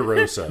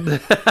Ponderosa.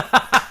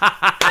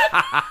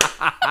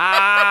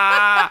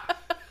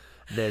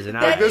 There's an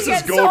Then this you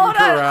is get- Golden hold on,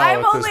 Corral I'm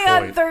at this only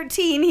on point.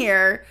 13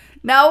 here.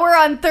 Now we're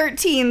on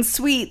 13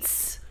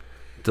 sweets.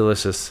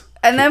 delicious.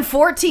 And then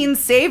 14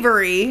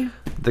 savory.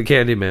 The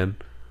Candyman.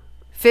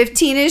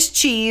 15 is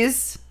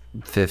cheese.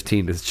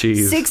 15 is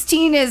cheese.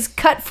 16 is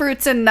cut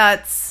fruits and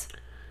nuts.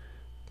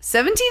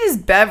 17 is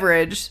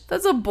beverage.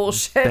 That's a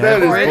bullshit. That is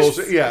Beverage?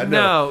 bullshit. Yeah,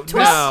 no. No,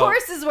 12 no.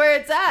 course is where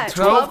it's at.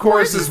 12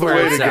 course is the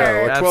way to go.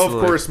 Absolutely. A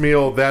 12 course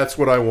meal, that's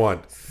what I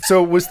want.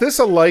 So was this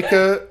an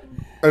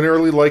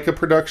early Leica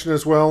production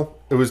as well?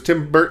 It was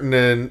Tim Burton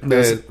and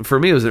For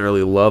me, it was an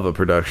early Lova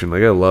production.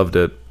 Like, I loved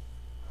it.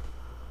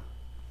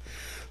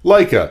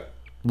 Leica.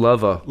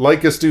 Lova.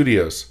 Leica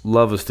Studios.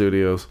 Lova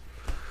Studios.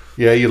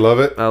 Yeah, you love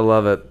it? I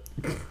love it.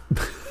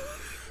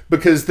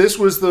 Because this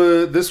was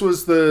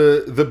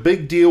the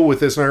big deal with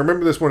this, and I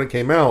remember this when it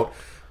came out.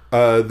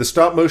 The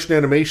stop motion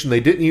animation, they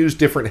didn't use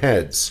different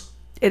heads.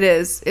 It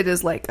is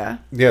Leica.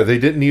 Yeah, they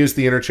didn't use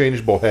the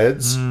interchangeable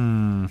heads.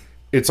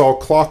 It's all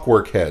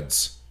clockwork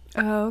heads.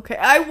 Oh, okay.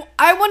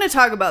 I want to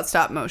talk about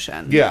stop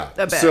motion. Yeah.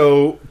 A bit.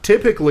 So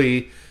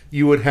typically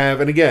you would have,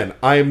 and again,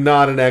 I am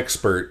not an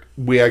expert.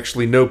 We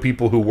actually know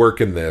people who work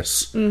in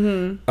this,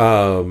 who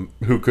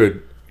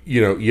could,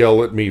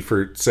 yell at me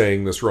for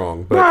saying this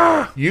wrong.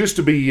 But used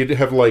to be you'd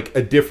have like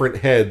a different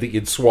head that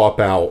you'd swap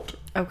out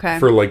Okay.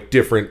 for like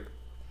different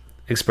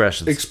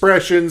Expressions.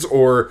 expressions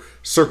or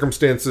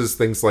circumstances,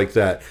 things like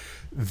that.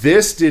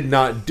 This did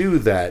not do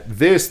that.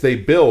 They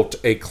built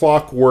a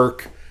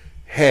clockwork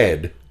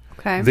head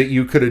Okay. that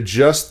you could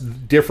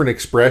adjust different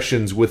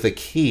expressions with a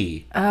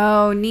key,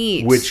 Oh,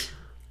 neat. which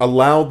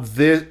allowed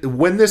this.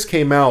 When this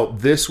came out,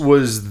 this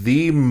was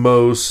the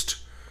most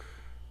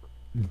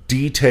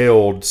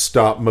detailed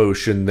stop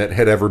motion that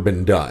had ever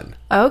been done.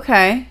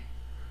 Okay.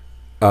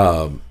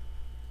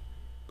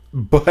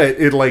 But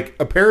it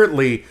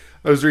apparently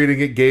I was reading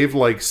it gave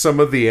some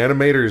of the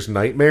animators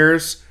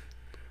nightmares,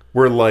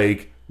 where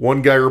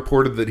one guy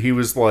reported that he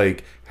was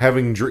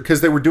having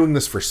because they were doing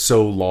this for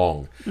so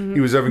long. He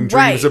was having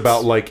dreams Right.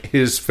 about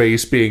his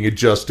face being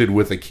adjusted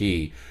with a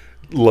key,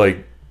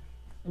 weird.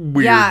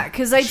 Yeah,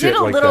 because I did shit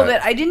a like little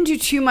that. bit. I didn't do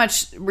too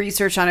much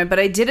research on it, but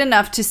I did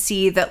enough to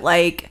see that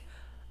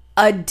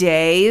a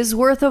day's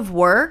worth of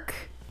work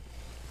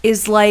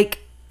is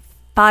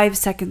 5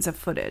 seconds of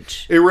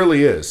footage. It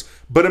really is.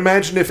 But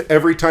imagine if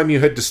every time you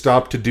had to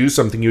stop to do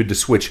something, you had to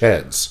switch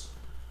heads.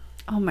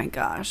 Oh my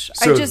gosh.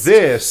 So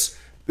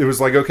it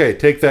was okay,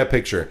 take that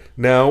picture.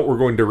 Now we're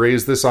going to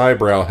raise this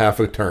eyebrow half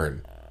a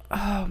turn.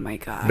 Oh my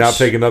gosh. Now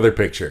take another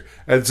picture.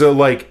 And so,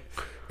 like,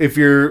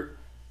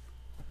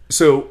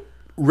 so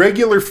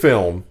regular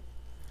film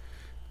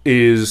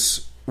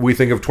is, we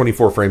think of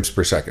 24 frames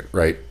per second,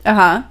 right?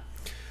 Uh-huh.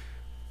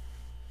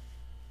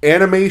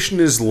 Animation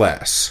is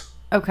less.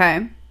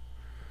 Okay.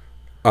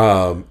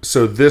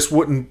 So this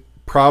wouldn't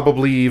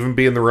probably even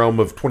be in the realm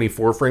of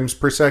 24 frames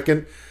per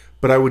second,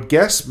 but I would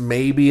guess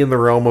maybe in the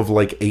realm of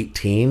like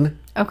 18.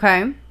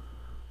 Okay.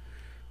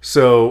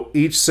 So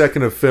each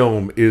second of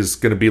film is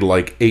going to be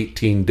like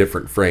 18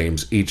 different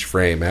frames, each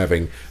frame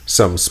having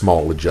some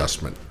small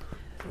adjustment.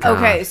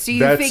 Okay, so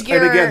you figure...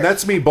 And again,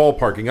 that's me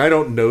ballparking. I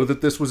don't know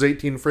that this was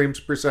 18 frames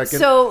per second.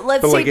 So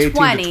let's say like 18 to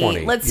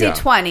 20. Let's say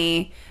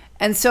 20.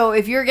 And so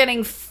if you're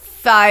getting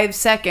 5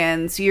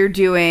 seconds, you're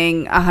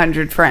doing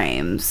 100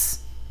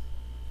 frames.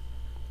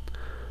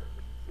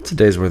 It's a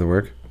day's worth of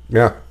work.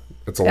 Yeah,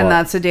 that's a lot. And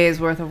that's a day's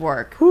worth of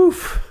work.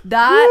 Oof.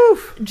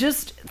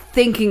 Just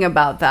thinking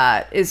about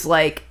that is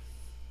like...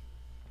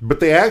 But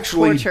they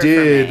actually torture for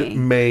did me.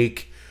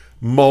 make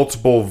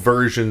multiple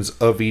versions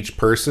of each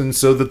person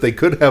so that they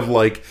could have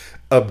like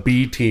a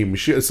B team,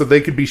 so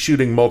they could be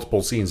shooting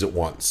multiple scenes at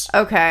once.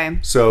 Okay.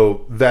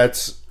 So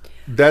that's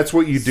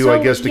what you do,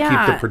 I guess, to keep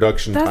the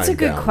production time down. That's a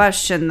good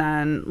question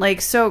then.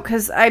 Like, so,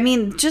 because I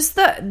mean, just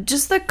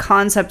the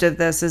concept of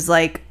this is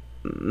like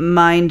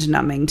mind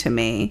numbing to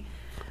me.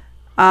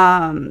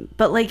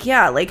 But like,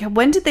 yeah, like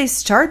when did they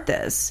start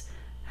this?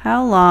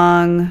 How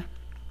long?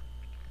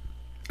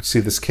 See,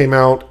 this came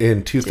out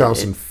in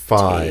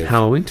 2005.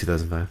 Halloween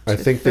 2005.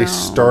 I think they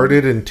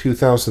started in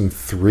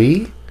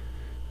 2003.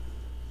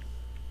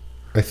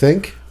 I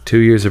think. 2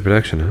 years of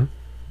production, huh?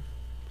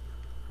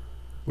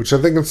 Which I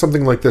think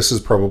something like this is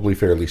probably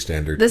fairly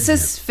standard. This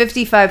is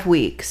 55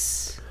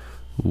 weeks.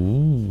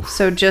 Ooh.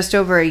 So just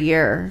over a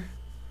year.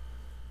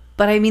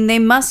 But I mean, they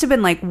must have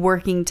been like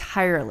working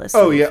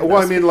tirelessly. Oh, yeah. for Well,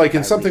 I those mean, like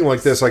in 55 something like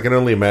weeks. this, I can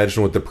only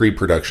imagine what the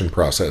pre-production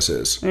process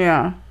is.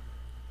 Yeah.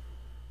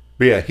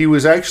 But yeah, he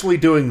was actually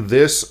doing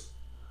this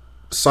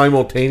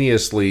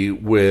simultaneously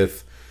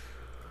with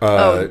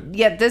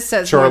This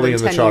says Charlie more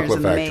than and the 10 years Chocolate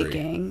in Factory.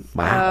 Making.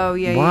 Wow. Oh,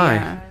 yeah, Why?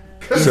 yeah.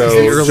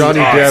 So early Johnny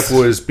aughts. Depp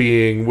was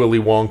being Willy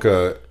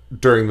Wonka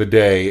during the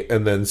day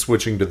and then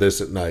switching to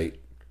this at night.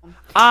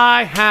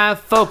 I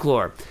have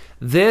folklore.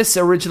 This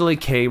originally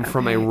came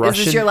from a Russian...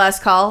 Is this your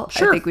last call?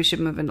 Sure. I think we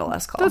should move into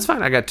last call. That's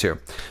fine. I got two.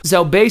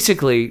 So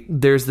basically,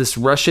 there's this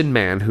Russian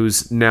man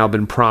who's now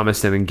been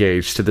promised and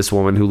engaged to this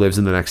woman who lives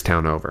in the next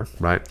town over,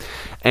 right?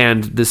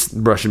 And this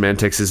Russian man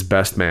takes his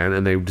best man,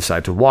 and they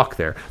decide to walk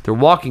there. They're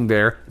walking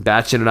there,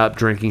 batching it up,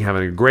 drinking,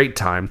 having a great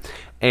time,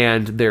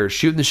 and they're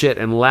shooting the shit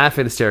and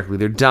laughing hysterically.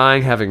 They're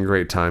dying, having a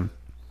great time.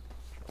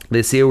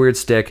 They see a weird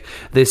stick.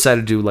 They decide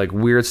to do like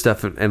weird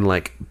stuff and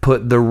like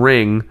put the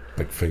ring...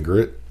 Like finger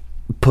it?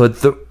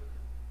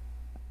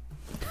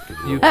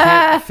 You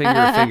can't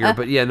finger,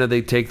 but yeah, no,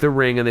 they take the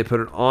ring and they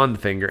put it on the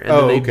finger, and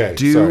then they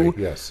do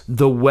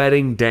the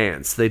wedding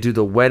dance. They do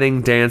the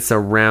wedding dance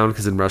around,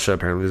 because in Russia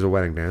apparently there's a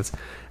wedding dance,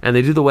 and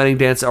they do the wedding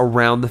dance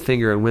around the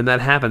finger, and when that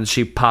happens,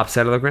 she pops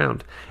out of the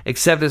ground.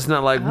 Except it's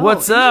not like,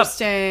 what's up?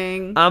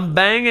 Interesting. I'm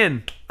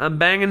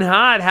banging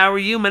hot. How are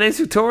you? My name's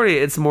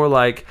Victoria. It's more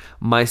like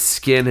my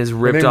skin has Her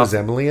ripped name off. was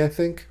Emily, I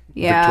think.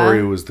 Yeah.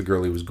 Victoria was the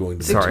girl he was going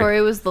to be.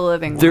 Victoria was the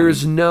living one.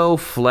 There's no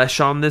flesh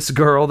on this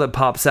girl that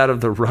pops out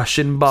of the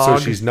Russian bog.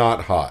 So she's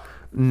not hot.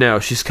 No,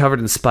 she's covered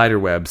in spider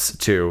webs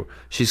too.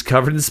 She's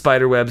covered in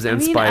spider webs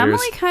and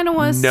spiders. Emily kind of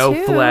was no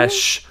too.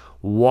 flesh,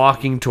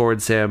 walking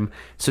towards him.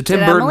 So Tim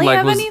Did Burton Emily like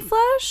have was any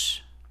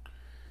flesh?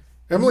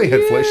 Emily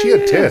had flesh. She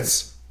had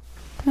tits.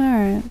 All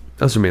right.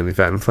 those are mainly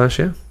fat and flesh,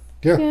 yeah.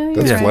 Yeah, Yeah,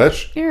 that's you're right.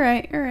 flesh. You're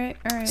right. All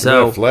right.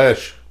 So Yeah,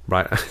 flesh.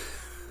 right.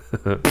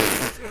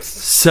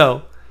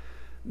 So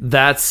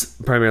that's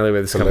primarily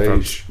where this comes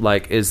from. Flesh.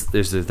 Like, is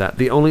there's that.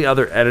 The only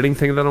other editing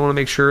thing that I want to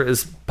make sure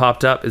is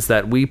popped up is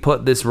that we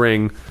put this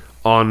ring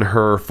on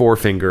her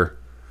forefinger,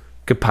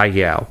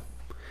 kapow,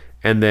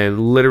 and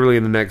then literally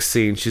in the next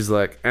scene, she's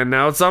like, "And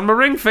now it's on my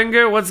ring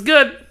finger. What's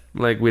good?"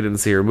 Like, we didn't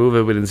see her move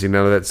it. We didn't see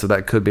none of that. So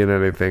that could be an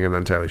editing thing. I'm not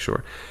entirely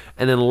sure.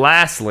 And then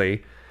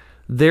lastly,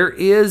 there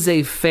is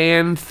a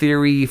fan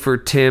theory for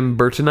Tim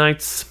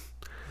Burtonites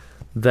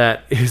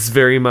that is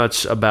very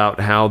much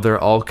about how they're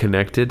all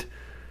connected.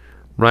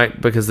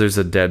 Right? Because there's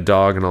a dead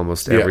dog in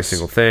almost every Yes.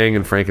 single thing,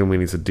 and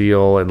Frankenweenie's a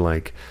deal, and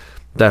like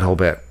that whole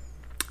bit.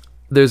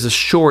 There's a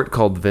short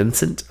called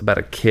Vincent about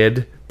a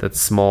kid that's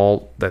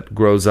small that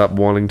grows up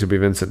wanting to be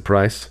Vincent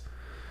Price.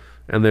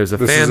 And there's a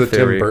This fan is a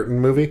theory. Tim Burton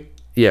movie?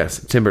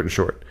 Yes, Tim Burton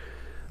short.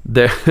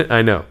 There,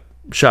 I know,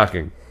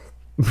 shocking,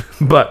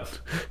 but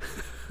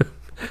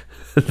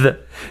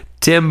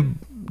Tim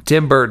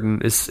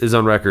Burton is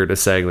on record as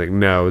saying like,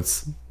 no,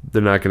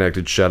 they're not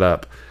connected. Shut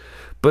up.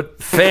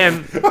 But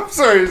fan. I'm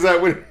sorry, is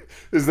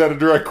that a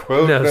direct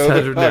quote? No, it's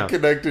they're not- not no.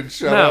 connected.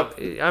 Shut No, up.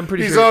 I'm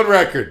pretty He's sure. on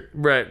record.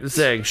 Right,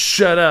 saying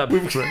shut up.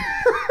 Right.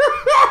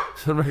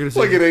 On record as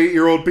Like saying, an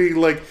 8-year-old being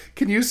like,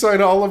 "Can you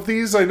sign all of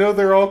these? I know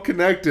they're all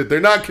connected.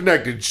 They're not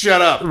connected.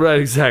 Shut up." right,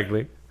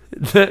 exactly.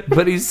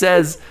 But he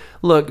says,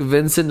 look,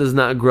 Vincent does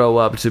not grow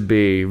up to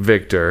be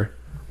Victor.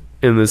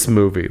 in this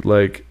movie.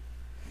 Like,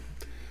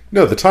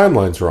 No, the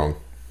timeline's wrong.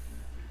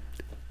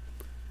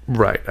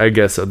 right, I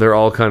guess so. They're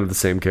all kind of the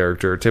same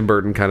character. Tim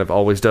Burton kind of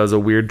always does a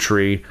weird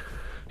tree.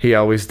 He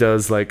always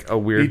does like a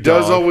weird He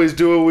does dog. always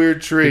do a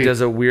weird tree. He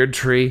does a weird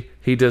tree.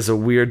 He does a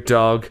weird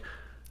dog.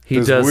 He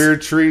There's does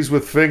weird trees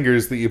with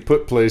fingers that you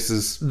put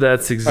places.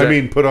 That's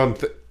exactly. put on...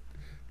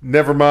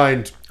 Never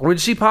mind. When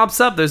she pops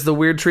up, there's the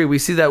weird tree. We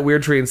see that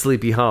weird tree in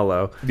Sleepy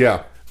Hollow.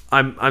 Yeah.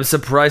 I'm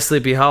surprised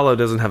Sleepy Hollow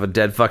doesn't have a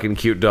dead fucking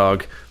cute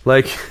dog.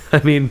 Like,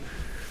 I mean,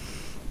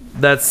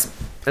 that's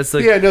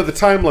like Yeah, no, the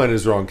timeline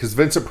is wrong, because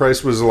Vincent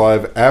Price was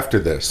alive after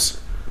this.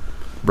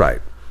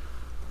 right.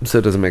 So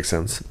it doesn't make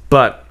sense.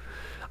 But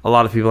a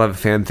lot of people have a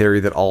fan theory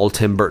that all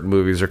Tim Burton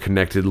movies are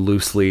connected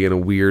loosely in a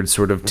weird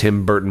sort of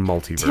Tim Burton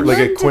multiverse. Tim Like a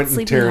Burton did Quentin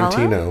Sleepy Hollow?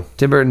 Tarantino.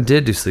 Tim Burton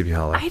did do Sleepy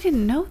Hollow. I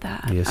didn't know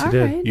that. Yes, he All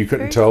did. right. You couldn't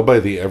Very- tell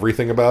by the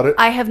everything about it?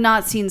 I have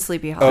not seen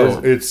Sleepy Hollow.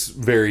 Oh, it's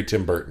very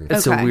Tim Burton.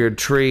 It's Okay. a weird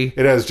tree.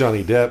 It has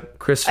Johnny Depp.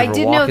 Christopher I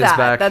did Walken's know that.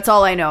 back. That's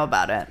all I know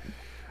about it.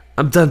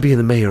 I'm done being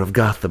the mayor of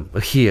Gotham.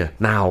 Here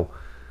now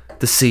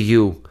to see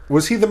you.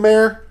 Was he the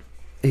mayor?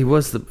 He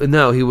was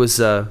he was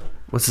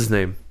what's his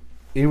name?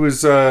 He was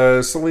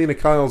Selena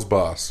Kyle's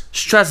boss.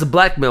 She tries to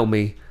blackmail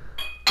me.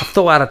 I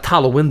throw out a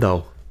taller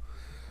window.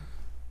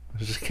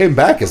 He just came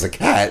back as a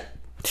cat.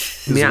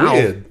 It's Meow.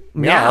 weird.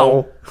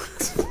 Meow.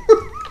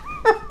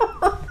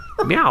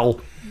 Meow.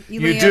 You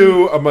Liam,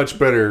 do a much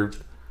better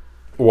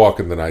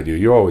walking than I do.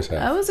 You always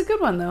That have. was a good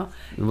one, though.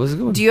 It was a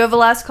good one. Do you have a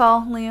last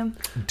call, Liam?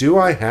 Do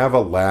I have a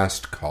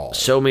last call?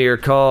 Show me your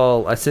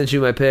call. I sent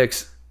you my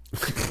pics.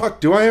 Fuck,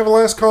 do I have a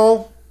last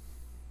call?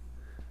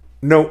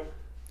 No.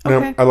 No,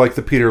 Okay. I like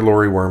the Peter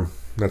Lorre worm.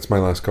 That's my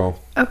last call.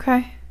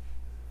 Okay.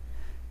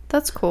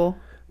 That's cool.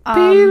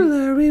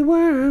 Larry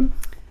worm.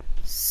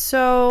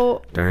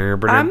 So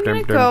I'm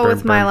gonna go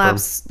with my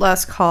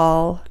last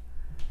call,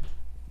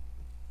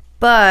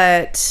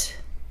 but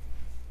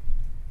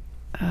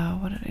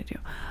what did I do?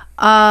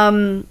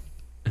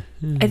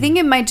 I think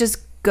it might just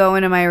go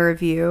into my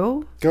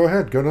review Go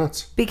ahead. Go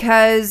nuts.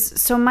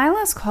 because my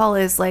last call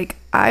is like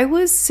I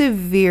was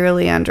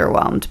severely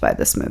underwhelmed by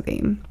this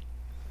movie.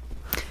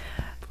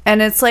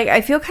 And it's like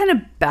I feel kind of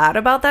bad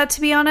about that,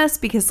 to be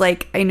honest, because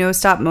like I know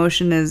stop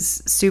motion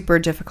is super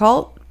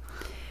difficult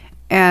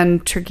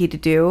and tricky to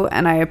do,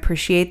 and I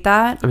appreciate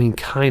that. I mean,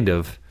 kind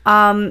of.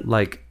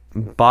 Like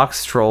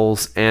Box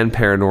Trolls and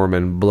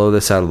Paranorman blow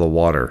this out of the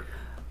water.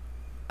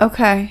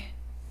 Okay.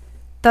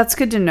 That's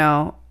good to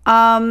know.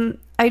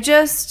 I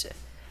just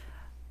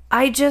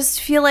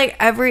feel like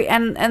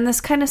and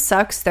this kind of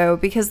sucks though,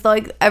 because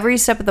like every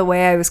step of the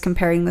way I was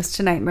comparing this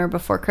to Nightmare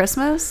Before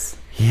Christmas.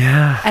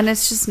 Yeah. And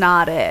it's just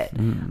not it.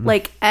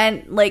 Like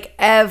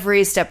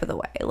every step of the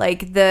way.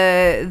 Like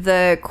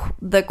the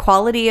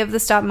quality of the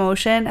stop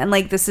motion, and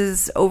like this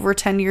is over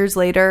 10 years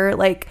later,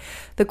 like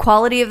the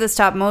quality of the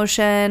stop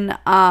motion,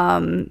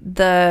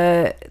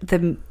 the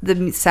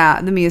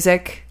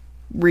music,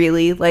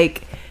 really,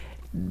 like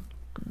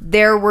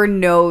there were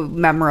no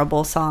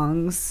memorable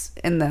songs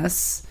in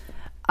this.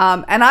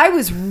 And I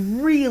was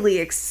really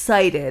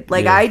excited.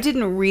 Like, Yeah. I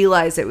didn't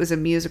realize it was a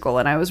musical,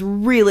 and I was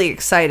really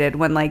excited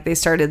when, like, they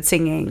started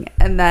singing.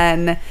 And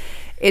then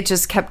it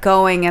just kept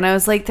going, and I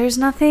was like, there's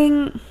no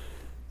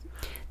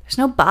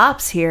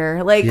bops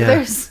here. Like,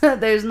 Yeah.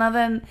 there's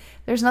nothing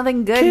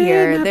good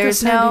here.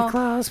 There's no...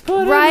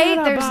 Right?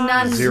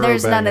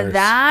 There's none of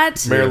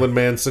that. Marilyn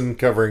Manson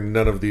covering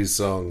none of these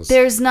songs.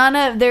 There's none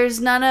of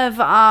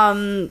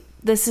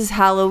This Is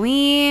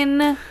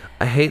Halloween.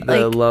 I hate that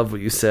I Like- love what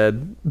you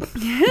said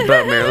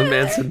about Marilyn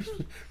Manson.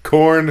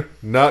 Korn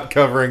not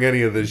covering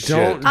any of this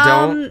Don't.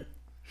 shit.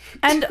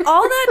 And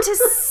all that to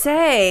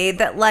say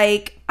that,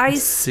 like, I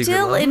Secret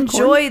still Love of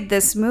enjoyed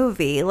this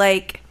movie.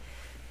 Like,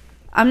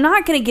 I'm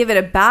not going to give it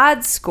a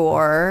bad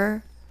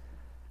score,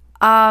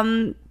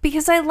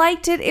 because I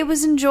liked it. It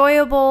was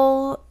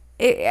enjoyable.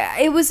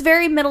 It was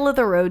very middle of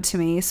the road to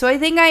me. So I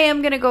think I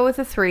am going to go with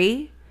a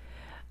 3.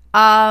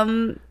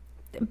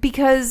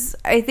 Because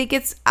I think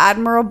it's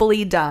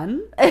admirably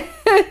done.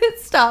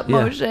 It's stop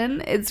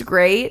motion. It's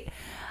great.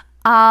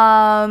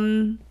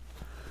 And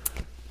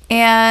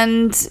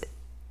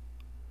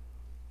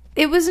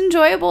it was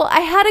enjoyable. I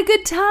had a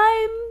good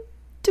time,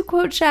 to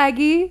quote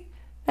Shaggy.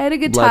 I had a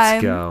good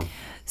time. Let's go.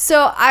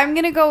 So I'm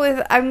gonna go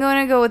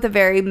with a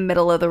very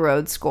middle of the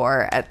road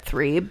score at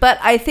 3. But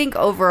I think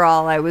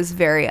overall I was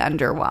very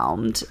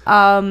underwhelmed.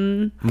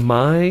 And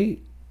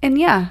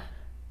yeah.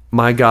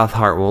 My goth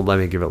heart won't let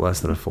me give it less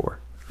than a 4.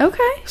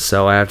 Okay.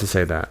 So I have to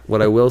say that.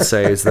 What I will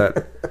say is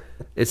that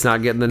it's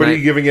not getting the But are night.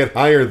 you giving it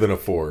higher than a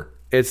 4?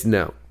 It's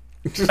no.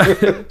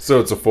 So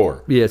it's a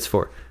 4. Yeah, it's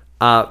 4.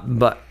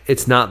 But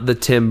it's not the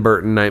Tim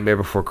Burton Nightmare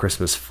Before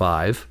Christmas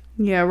 5.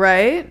 Yeah,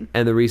 right?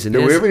 And the reason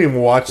We is... haven't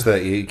even watched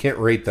that yet. You can't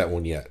rate that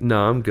one yet.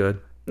 No, I'm good.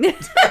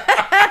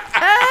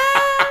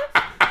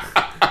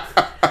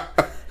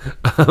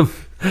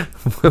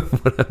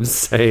 What I'm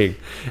saying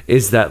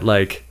is that,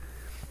 like,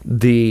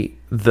 we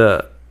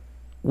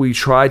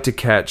tried to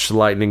catch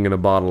lightning in a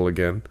bottle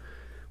again.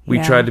 We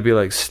Yeah. tried to be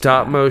like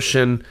stop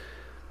motion,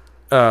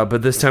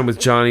 but this time with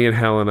Johnny and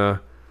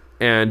Helena,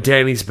 and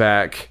Danny's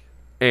back,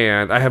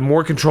 and I have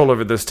more control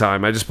over it this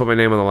time. I just put my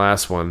name on the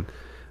last one.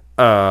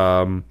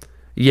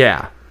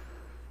 Yeah.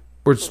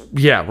 We're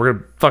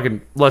gonna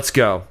fucking, let's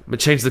go. I'm gonna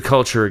change the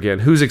culture again.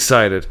 Who's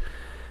excited?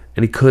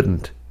 And he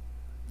couldn't.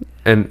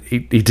 And he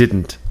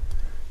didn't.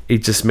 He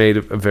just made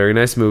a very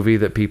nice movie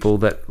that people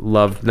that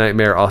loved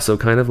Nightmare also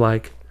kind of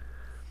like.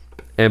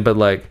 But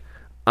like,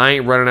 I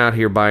ain't running out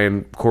here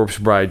buying Corpse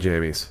Bride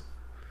jammies.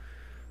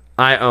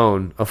 I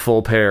own a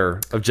full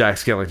pair of Jack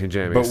Skellington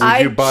jammies. But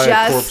would you buy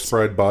a Corpse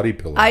Bride body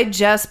pillow? I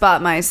just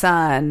bought my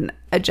son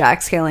a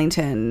Jack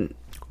Skellington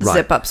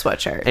zip-up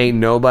sweatshirt. Ain't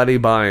nobody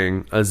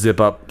buying a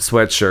zip-up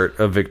sweatshirt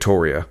of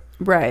Victoria.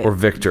 Right. Or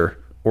Victor.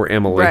 Or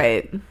Emily.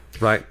 Right.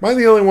 Right. Am I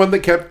the only one that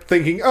kept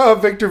thinking, oh,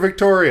 Victor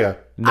Victoria?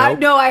 Nope.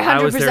 No, I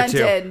 100% was there too.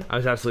 did. I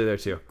was absolutely there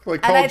too.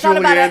 Like, And I thought Julie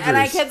about Andrews. it, and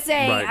I kept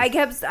saying, Right. I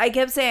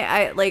kept saying,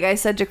 I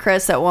said to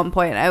Chris at one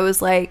point, I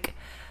was like,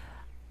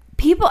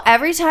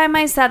 every time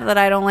I said that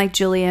I don't like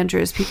Julie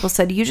Andrews, people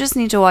said, you just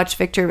need to watch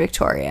Victor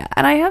Victoria.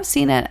 And I have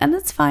seen it, and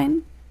it's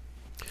fine.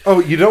 Oh,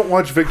 you don't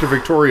watch Victor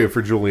Victoria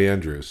for Julie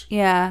Andrews.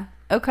 Yeah.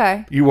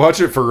 Okay. You watch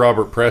it for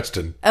Robert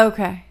Preston.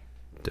 Okay.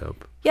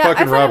 Dope. Yeah,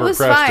 Fucking I thought Robert it was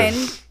Preston.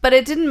 fine, but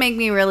it didn't make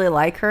me really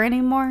like her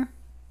anymore.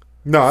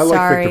 No, I like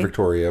Sorry. Victor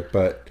Victoria,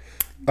 but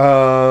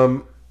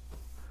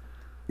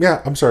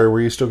yeah, I'm sorry. Were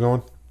you still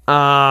going?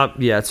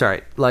 Yeah, it's all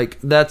right. Like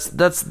that's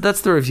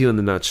the review in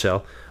the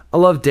nutshell. I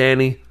love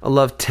Danny. I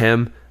love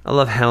Tim. I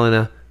love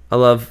Helena.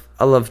 I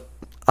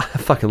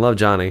fucking love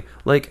Johnny.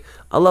 Like,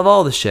 I love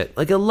all the shit.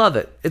 Like, I love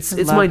it. It's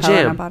love my Helena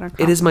jam. Bonham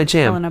It is my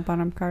jam. Helena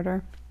Bonham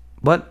Carter.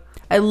 What?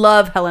 I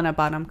love Helena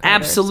Bonham Carter.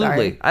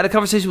 Absolutely. Sorry. I had a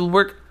conversation with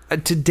work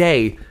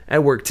today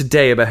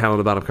about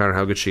Helena Bonham Carter and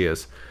how good she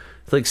is.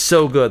 It's like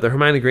so good. The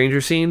Hermione Granger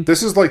scene.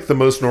 This is like the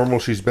most normal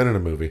she's been in a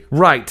movie.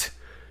 Right.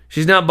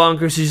 She's not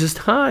bonkers. She's just,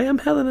 hi, I'm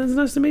Helena. It's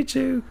nice to meet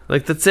you.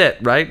 Like, that's it,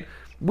 right?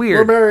 We're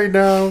Weird. married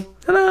now.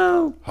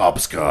 Hello.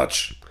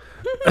 Hopscotch.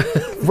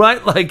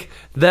 Right? Like,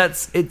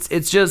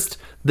 it's just,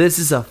 this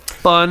is a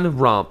fun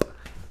romp.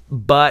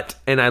 But,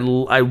 and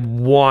I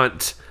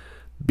want,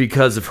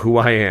 because of who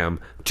I am,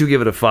 to give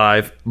it a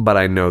 5, but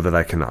I know that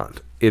I cannot.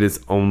 It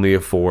is only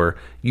a 4.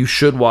 You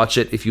should watch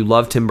it. If you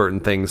love Tim Burton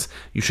things,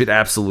 you should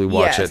absolutely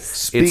watch it. Yes.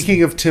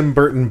 Speaking of Tim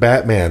Burton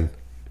Batman,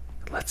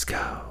 Let's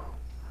go.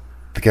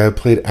 the guy who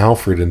played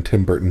Alfred in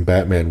Tim Burton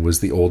Batman was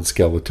the old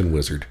skeleton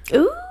wizard.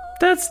 Ooh.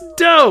 That's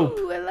dope.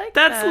 I like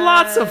That's that.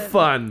 lots of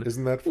fun.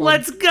 Isn't that fun?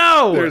 Let's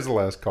go. There's the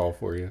last call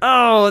for you.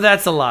 Oh,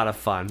 that's a lot of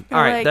fun. All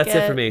right, like that's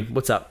it it. for me.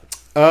 What's up?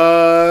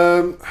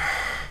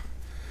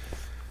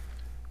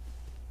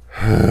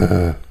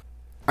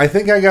 I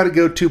think I got to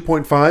go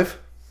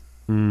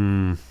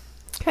 2.5.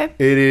 Okay.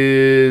 It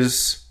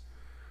is,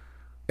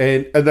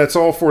 and that's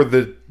all for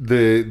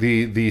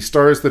the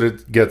stars that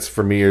it gets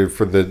from me, or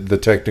for the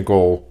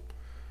technical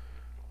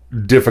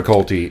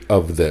difficulty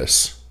of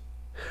this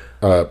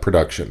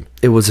production.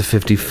 It was a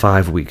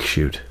 55-week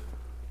shoot.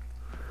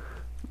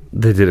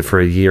 They did it for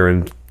a year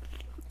and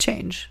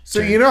Change. So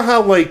you know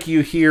how like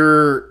you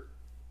hear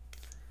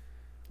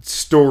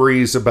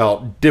stories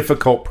about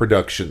difficult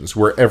productions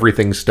where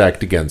everything's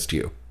stacked against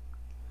you.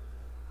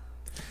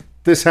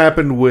 This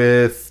happened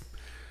with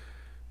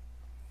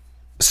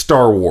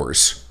Star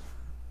Wars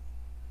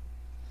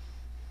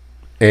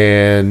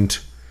and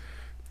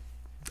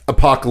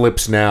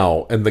Apocalypse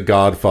Now and The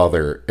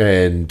Godfather,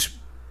 and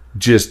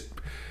just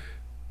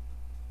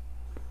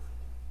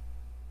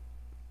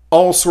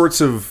all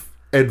sorts of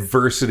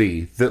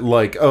adversity that,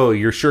 like, oh,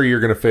 you're sure you're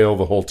going to fail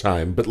the whole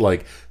time, but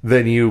like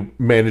then you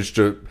manage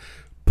to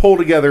pull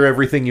together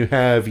everything you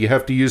have. You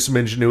have to use some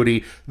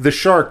ingenuity. The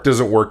shark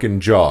doesn't work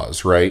in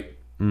Jaws, right?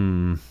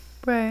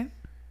 Right.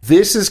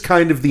 This is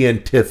kind of the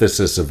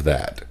antithesis of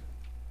that,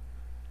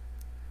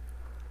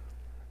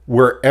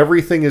 where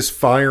everything is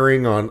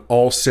firing on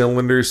all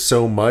cylinders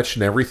so much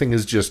and everything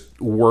is just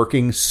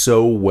working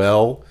so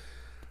well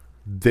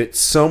that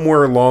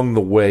somewhere along the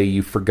way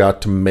you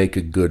forgot to make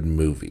a good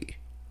movie.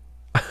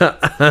 All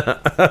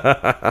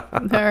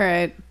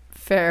right.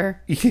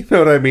 Fair. You know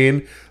what I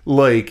mean?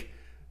 Like,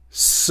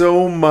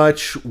 so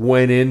much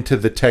went into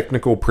the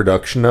technical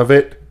production of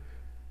it,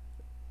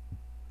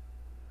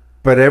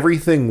 but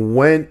everything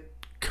went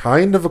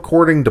kind of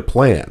according to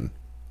plan.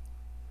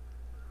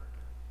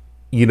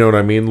 You know what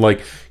I mean?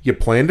 Like, you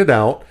planned it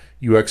out,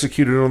 you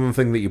executed on the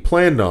thing that you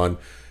planned on,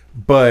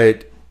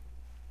 but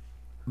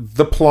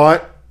the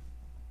plot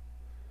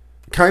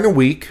kind of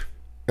weak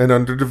and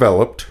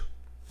underdeveloped.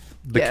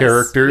 The Yes,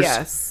 characters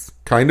yes.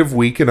 kind of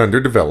weak and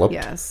underdeveloped.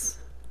 Yes.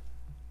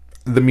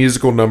 The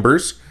musical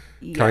numbers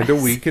kind of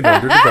Yes. weak and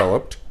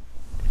underdeveloped.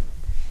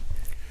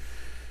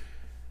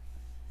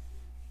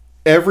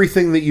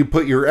 Everything that you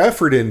put your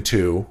effort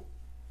into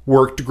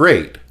worked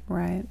great,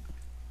 Right.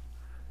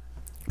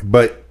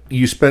 but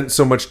you spent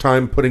so much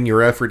time putting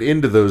your effort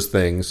into those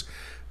things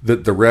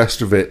that the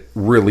rest of it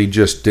really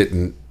just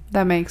didn't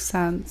That makes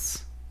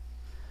sense.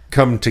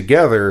 come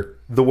together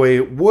the way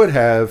it would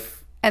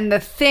have. And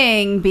the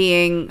thing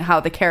being how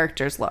the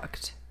characters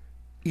looked.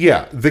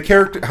 Yeah,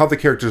 how the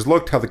characters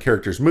looked, how the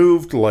characters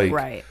moved, like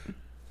Right.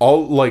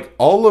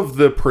 all of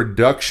the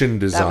production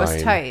design. That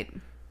was tight.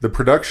 The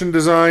production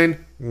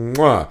design,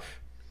 mwah.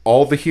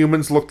 All the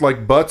humans looked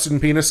like butts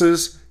and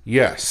penises.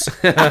 Yes.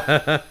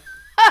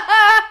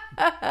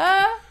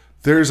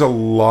 There's a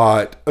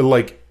lot,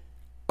 like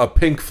a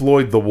Pink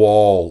Floyd The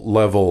Wall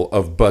level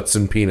of butts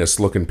and penis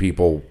looking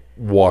people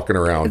walking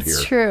around here.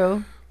 It's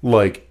true.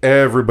 Like,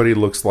 everybody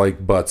looks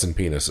like butts and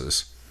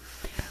penises.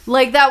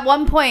 Like that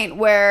one point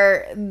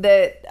where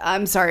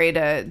I'm sorry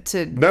to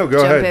no,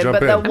 go ahead,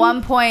 jump in. But the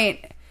one point,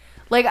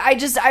 like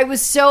I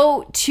was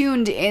so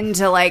tuned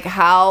into like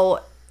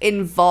how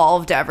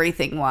involved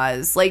everything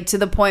was, like to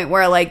the point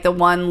where like the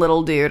one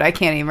little dude, I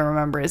can't even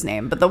remember his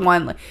name, but the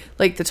one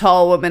like the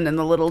tall woman and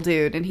the little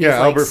dude, and he's like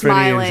Albert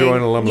smiling. Finney and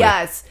Joanna Lumley.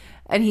 Yes.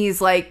 And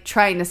he's like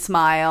trying to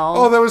smile.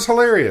 Oh, that was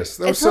hilarious.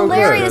 That was so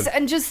hilarious. good.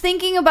 And just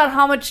thinking about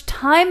how much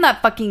time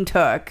that fucking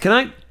took. Can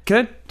I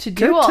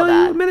do all tell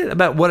that? you a minute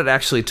about what it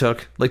actually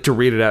took? Like to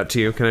read it out to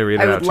you. Can I read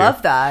it I out would to love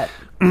you? that.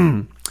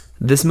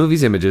 This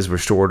movie's images were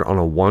stored on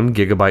a 1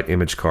 gigabyte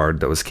image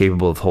card that was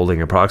capable of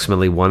holding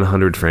approximately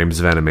 100 frames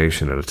of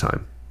animation at a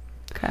time.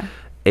 Okay.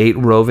 8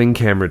 roving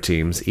camera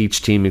teams,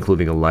 each team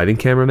including a lighting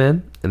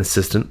cameraman, an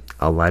assistant,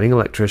 a lighting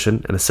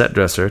electrician, and a set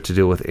dresser to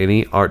deal with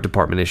any art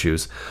department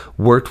issues,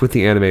 worked with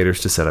the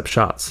animators to set up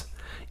shots.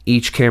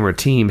 Each camera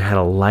team had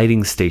a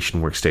lighting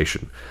station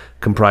workstation,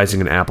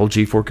 comprising an Apple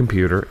G4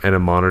 computer and a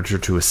monitor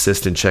to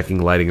assist in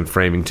checking lighting and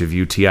framing to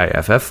view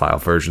TIFF file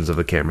versions of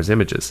the camera's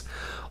images.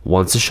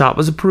 Once a shot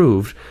was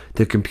approved,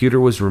 the computer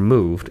was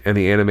removed, and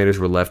the animators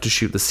were left to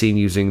shoot the scene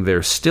using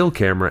their still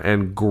camera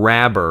and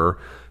grabber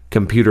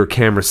computer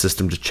camera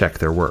system to check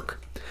their work.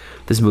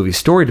 This movie's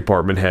story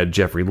department head,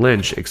 Jeffrey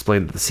Lynch,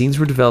 explained that the scenes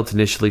were developed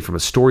initially from a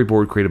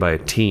storyboard created by a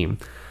team,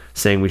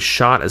 saying we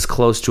shot as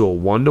close to a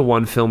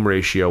 1-to-1 film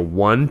ratio,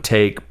 1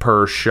 take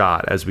per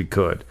shot as we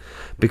could,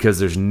 because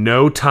there's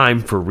no time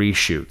for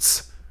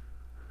reshoots.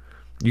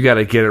 You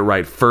gotta get it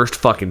right first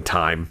fucking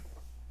time,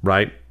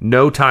 right?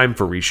 No time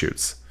for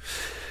reshoots.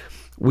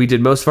 We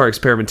did most of our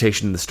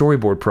experimentation in the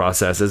storyboard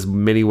process as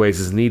many ways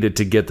as needed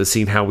to get the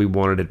scene how we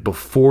wanted it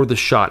before the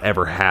shot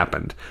ever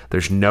happened.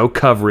 There's no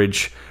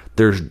coverage.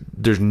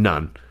 There's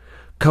none.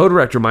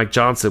 Co-director Mike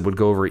Johnson would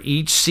go over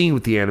each scene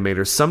with the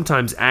animators,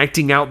 sometimes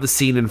acting out the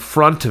scene in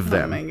front of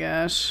them. Oh my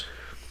gosh.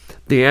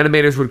 The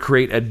animators would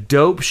create a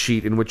dope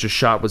sheet in which a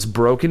shot was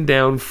broken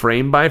down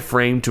frame by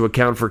frame to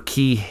account for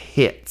key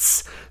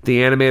hits.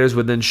 The animators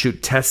would then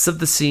shoot tests of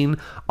the scene,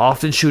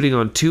 often shooting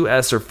on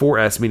 2S or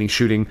 4S, meaning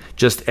shooting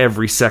just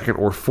every second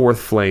or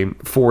fourth frame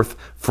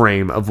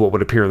of what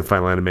would appear in the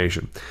final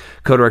animation.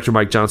 Co-director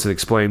Mike Johnson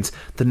explains,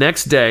 the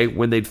next day,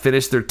 when they'd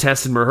finished their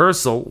test and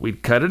rehearsal,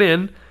 we'd cut it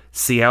in,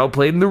 see how it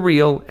played in the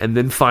reel, and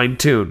then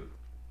fine-tune.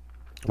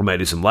 We might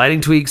do some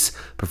lighting tweaks,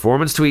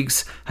 performance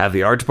tweaks, have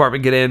the art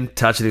department get in,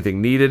 touch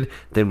anything needed,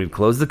 then we'd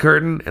close the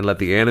curtain and let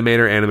the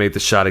animator animate the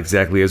shot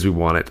exactly as we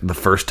want it, the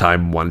first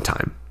time, one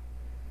time.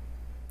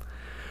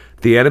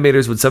 The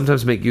animators would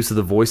sometimes make use of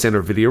the voice and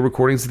or video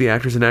recordings of the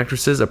actors and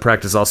actresses, a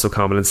practice also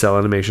common in cell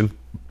animation.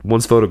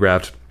 Once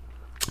photographed,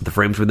 the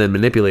frames were then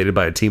manipulated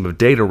by a team of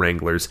data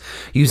wranglers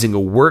using a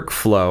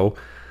workflow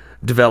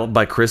developed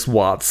by Chris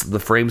Watts. The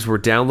frames were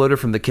downloaded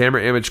from the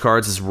camera image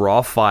cards as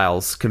raw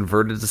files,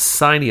 converted to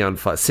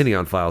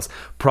Cineon files,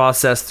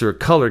 processed through a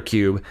color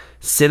cube.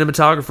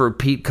 Cinematographer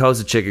Pete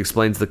Kozacek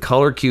explains the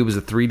color cube is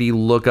a 3D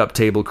lookup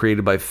table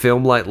created by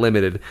Filmlight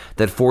Limited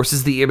that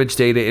forces the image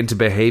data into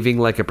behaving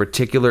like a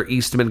particular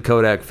Eastman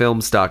Kodak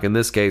film stock, in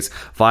this case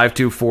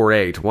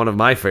 5248, one of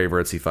my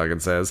favorites, he fucking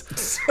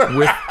says.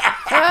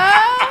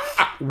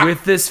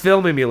 With this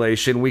film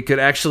emulation, we could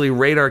actually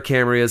rate our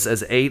cameras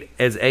as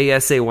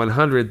ASA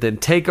 100, then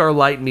take our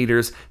light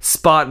meters,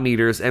 spot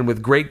meters, and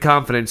with great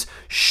confidence,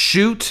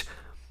 shoot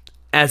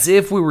as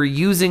if we were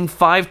using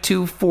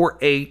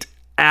 5248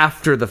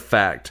 after the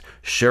fact.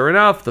 Sure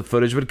enough, the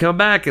footage would come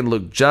back and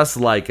look just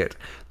like it.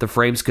 The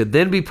frames could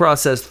then be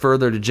processed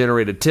further to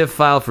generate a TIFF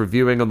file for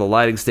viewing on the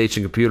lighting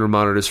station computer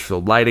monitors, so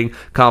lighting,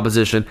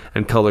 composition,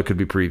 and color could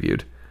be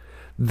previewed.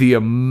 The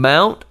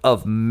amount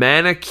of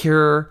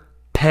manicure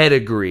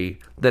pedigree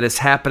that is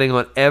happening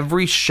on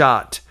every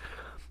shot,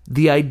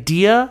 the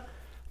idea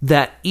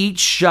that each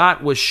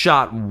shot was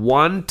shot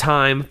one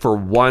time for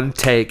one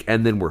take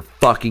and then we're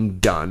fucking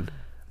done.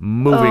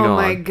 Moving on. Oh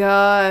my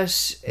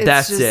gosh.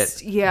 That's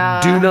just, it.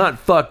 Yeah. Do not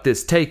fuck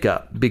this take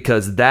up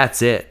because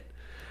that's it.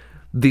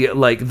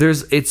 I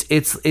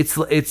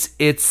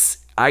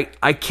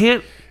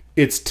can't.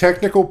 It's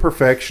technical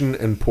perfection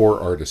and poor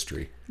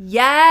artistry.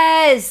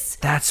 Yes.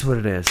 That's what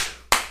it is.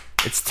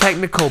 It's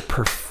technical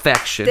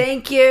perfection.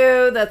 Thank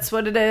you. That's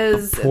what it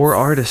is. Poor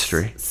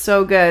artistry.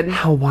 So good.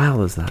 How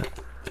wild is that?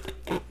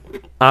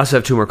 I also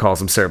have 2 more calls.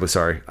 I'm terribly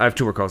sorry. I have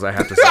 2 more calls I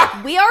have to say.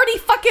 We already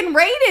fucking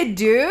rated,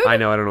 dude. I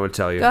know. I don't know what to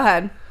tell you. Go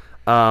ahead.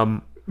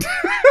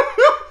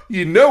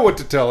 You know what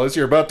to tell us.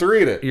 You're about to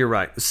read it. You're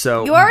right.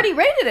 So You already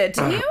rated it,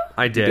 didn't you?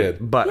 I did. You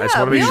did. But I just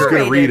Yeah, want to make we sure. all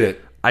Going to read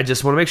it. I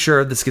just want to make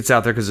sure this gets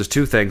out there because there's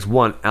 2 things.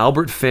 One,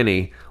 Albert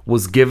Finney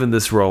was given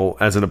this role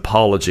as an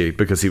apology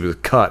because he was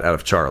cut out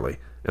of Charlie.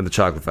 in the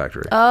Chocolate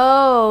Factory.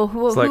 Oh,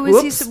 who like,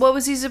 was whoops. he? What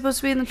was he supposed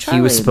to be in the Charlie?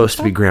 He was supposed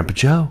to be Grandpa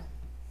Joe.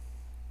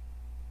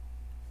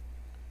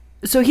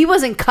 So he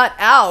wasn't cut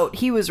out.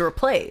 He was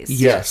replaced.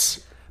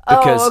 Yes.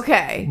 Oh,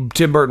 okay.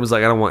 Tim Burton was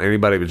like, I don't want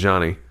anybody but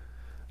Johnny.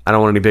 I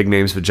don't want any big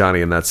names but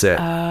Johnny, and that's it.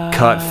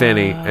 Cut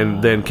Finney,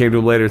 and then came to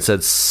him later and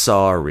said,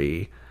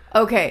 sorry.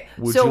 Okay.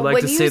 Would so you like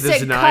when to you say there's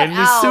said an eye cut in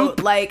this out,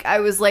 soup? like,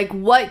 I was like,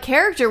 what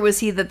character was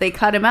he that they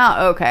cut him out?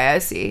 Okay, I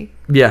see.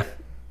 Yeah.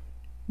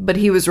 But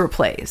he was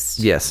replaced.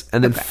 Yes.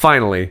 And then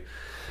finally,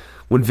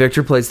 when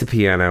Victor plays the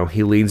piano,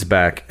 he leans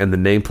back, and the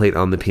nameplate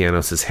on the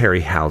piano says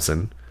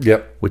Harryhausen.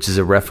 Yep. Which is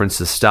a reference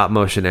to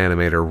stop-motion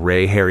animator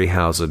Ray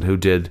Harryhausen, who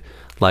did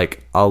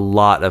like a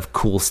lot of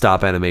cool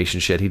stop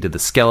animation shit. He did the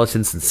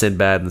Skeletons and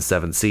Sinbad and the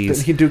Seven Seas.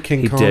 Did he do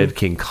King Kong? He did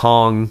King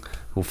Kong,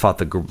 who fought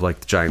the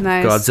giant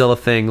Nice. Godzilla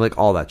thing, like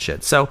all that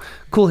shit. So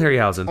cool,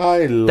 Harryhausen.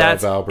 I love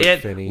That's Albert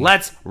it. Finney.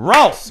 Let's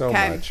roll. So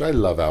Okay. much. I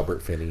love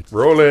Albert Finney.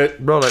 Roll it.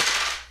 Roll it.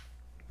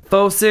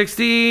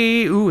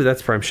 460. Ooh,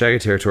 that's prime Shaggy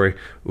territory.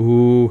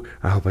 Ooh,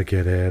 I hope I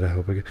get it.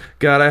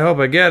 God, I hope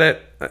I get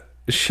it.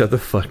 Shut the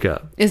fuck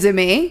up. Is it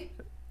me?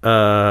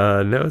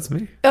 No, it's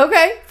me.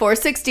 Okay.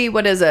 460.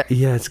 What is it?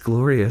 Yeah, it's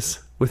Glorious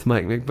with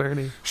Mike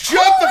McBurney.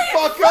 Shut the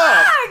fuck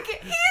up! Fuck!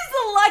 He's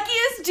the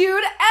luckiest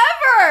dude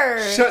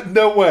ever!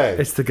 No way.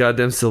 It's the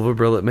goddamn Silver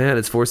Bullet Man.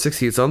 It's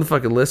 460. It's on the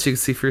fucking list. You can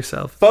see for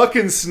yourself.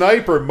 Fucking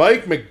sniper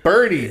Mike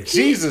McBurney.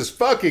 Jesus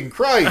fucking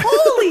Christ.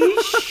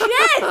 Holy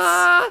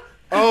shit!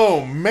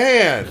 Oh,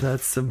 man.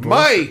 That's some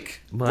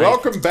Mike, Mike.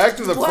 welcome back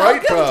to the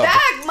Fright Welcome Pub.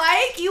 back,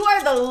 Mike. You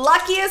are the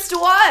luckiest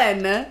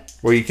one.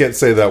 Well, you can't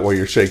say that while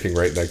you're shaking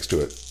right next to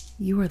it.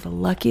 You are the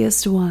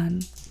luckiest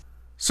one.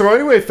 So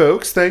anyway,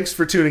 folks, thanks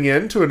for tuning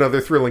in to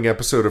another thrilling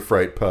episode of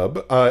Fright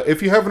Pub.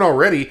 If you haven't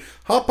already,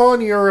 hop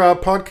on your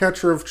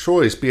podcatcher of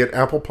choice, be it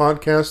Apple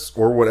Podcasts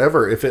or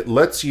whatever. If it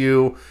lets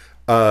you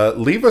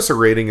leave us a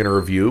rating and a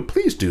review,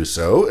 please do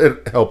so.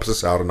 It helps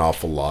us out an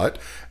awful lot.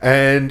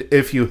 And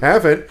if you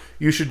haven't,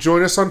 you should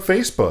join us on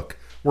Facebook,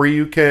 where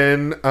you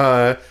can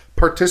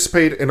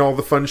participate in all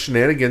the fun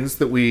shenanigans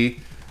that we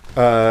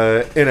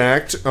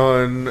enact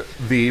on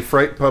the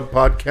Fright Pub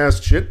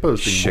podcast shitposting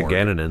board.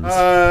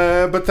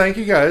 Shagananins. But thank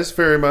you guys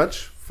very much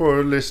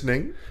for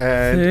listening.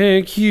 And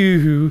Thank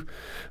you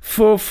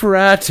for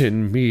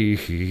frightening me,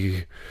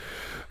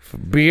 for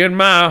being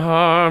my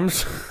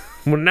arms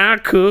when I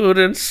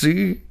couldn't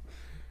see,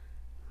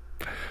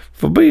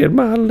 for being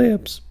my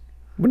lips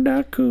when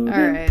I couldn't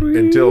All right.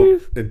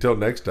 breathe. until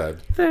next time.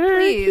 Thank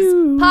Please,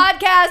 you.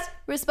 podcast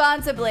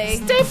responsibly.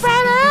 Stay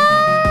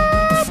frightened.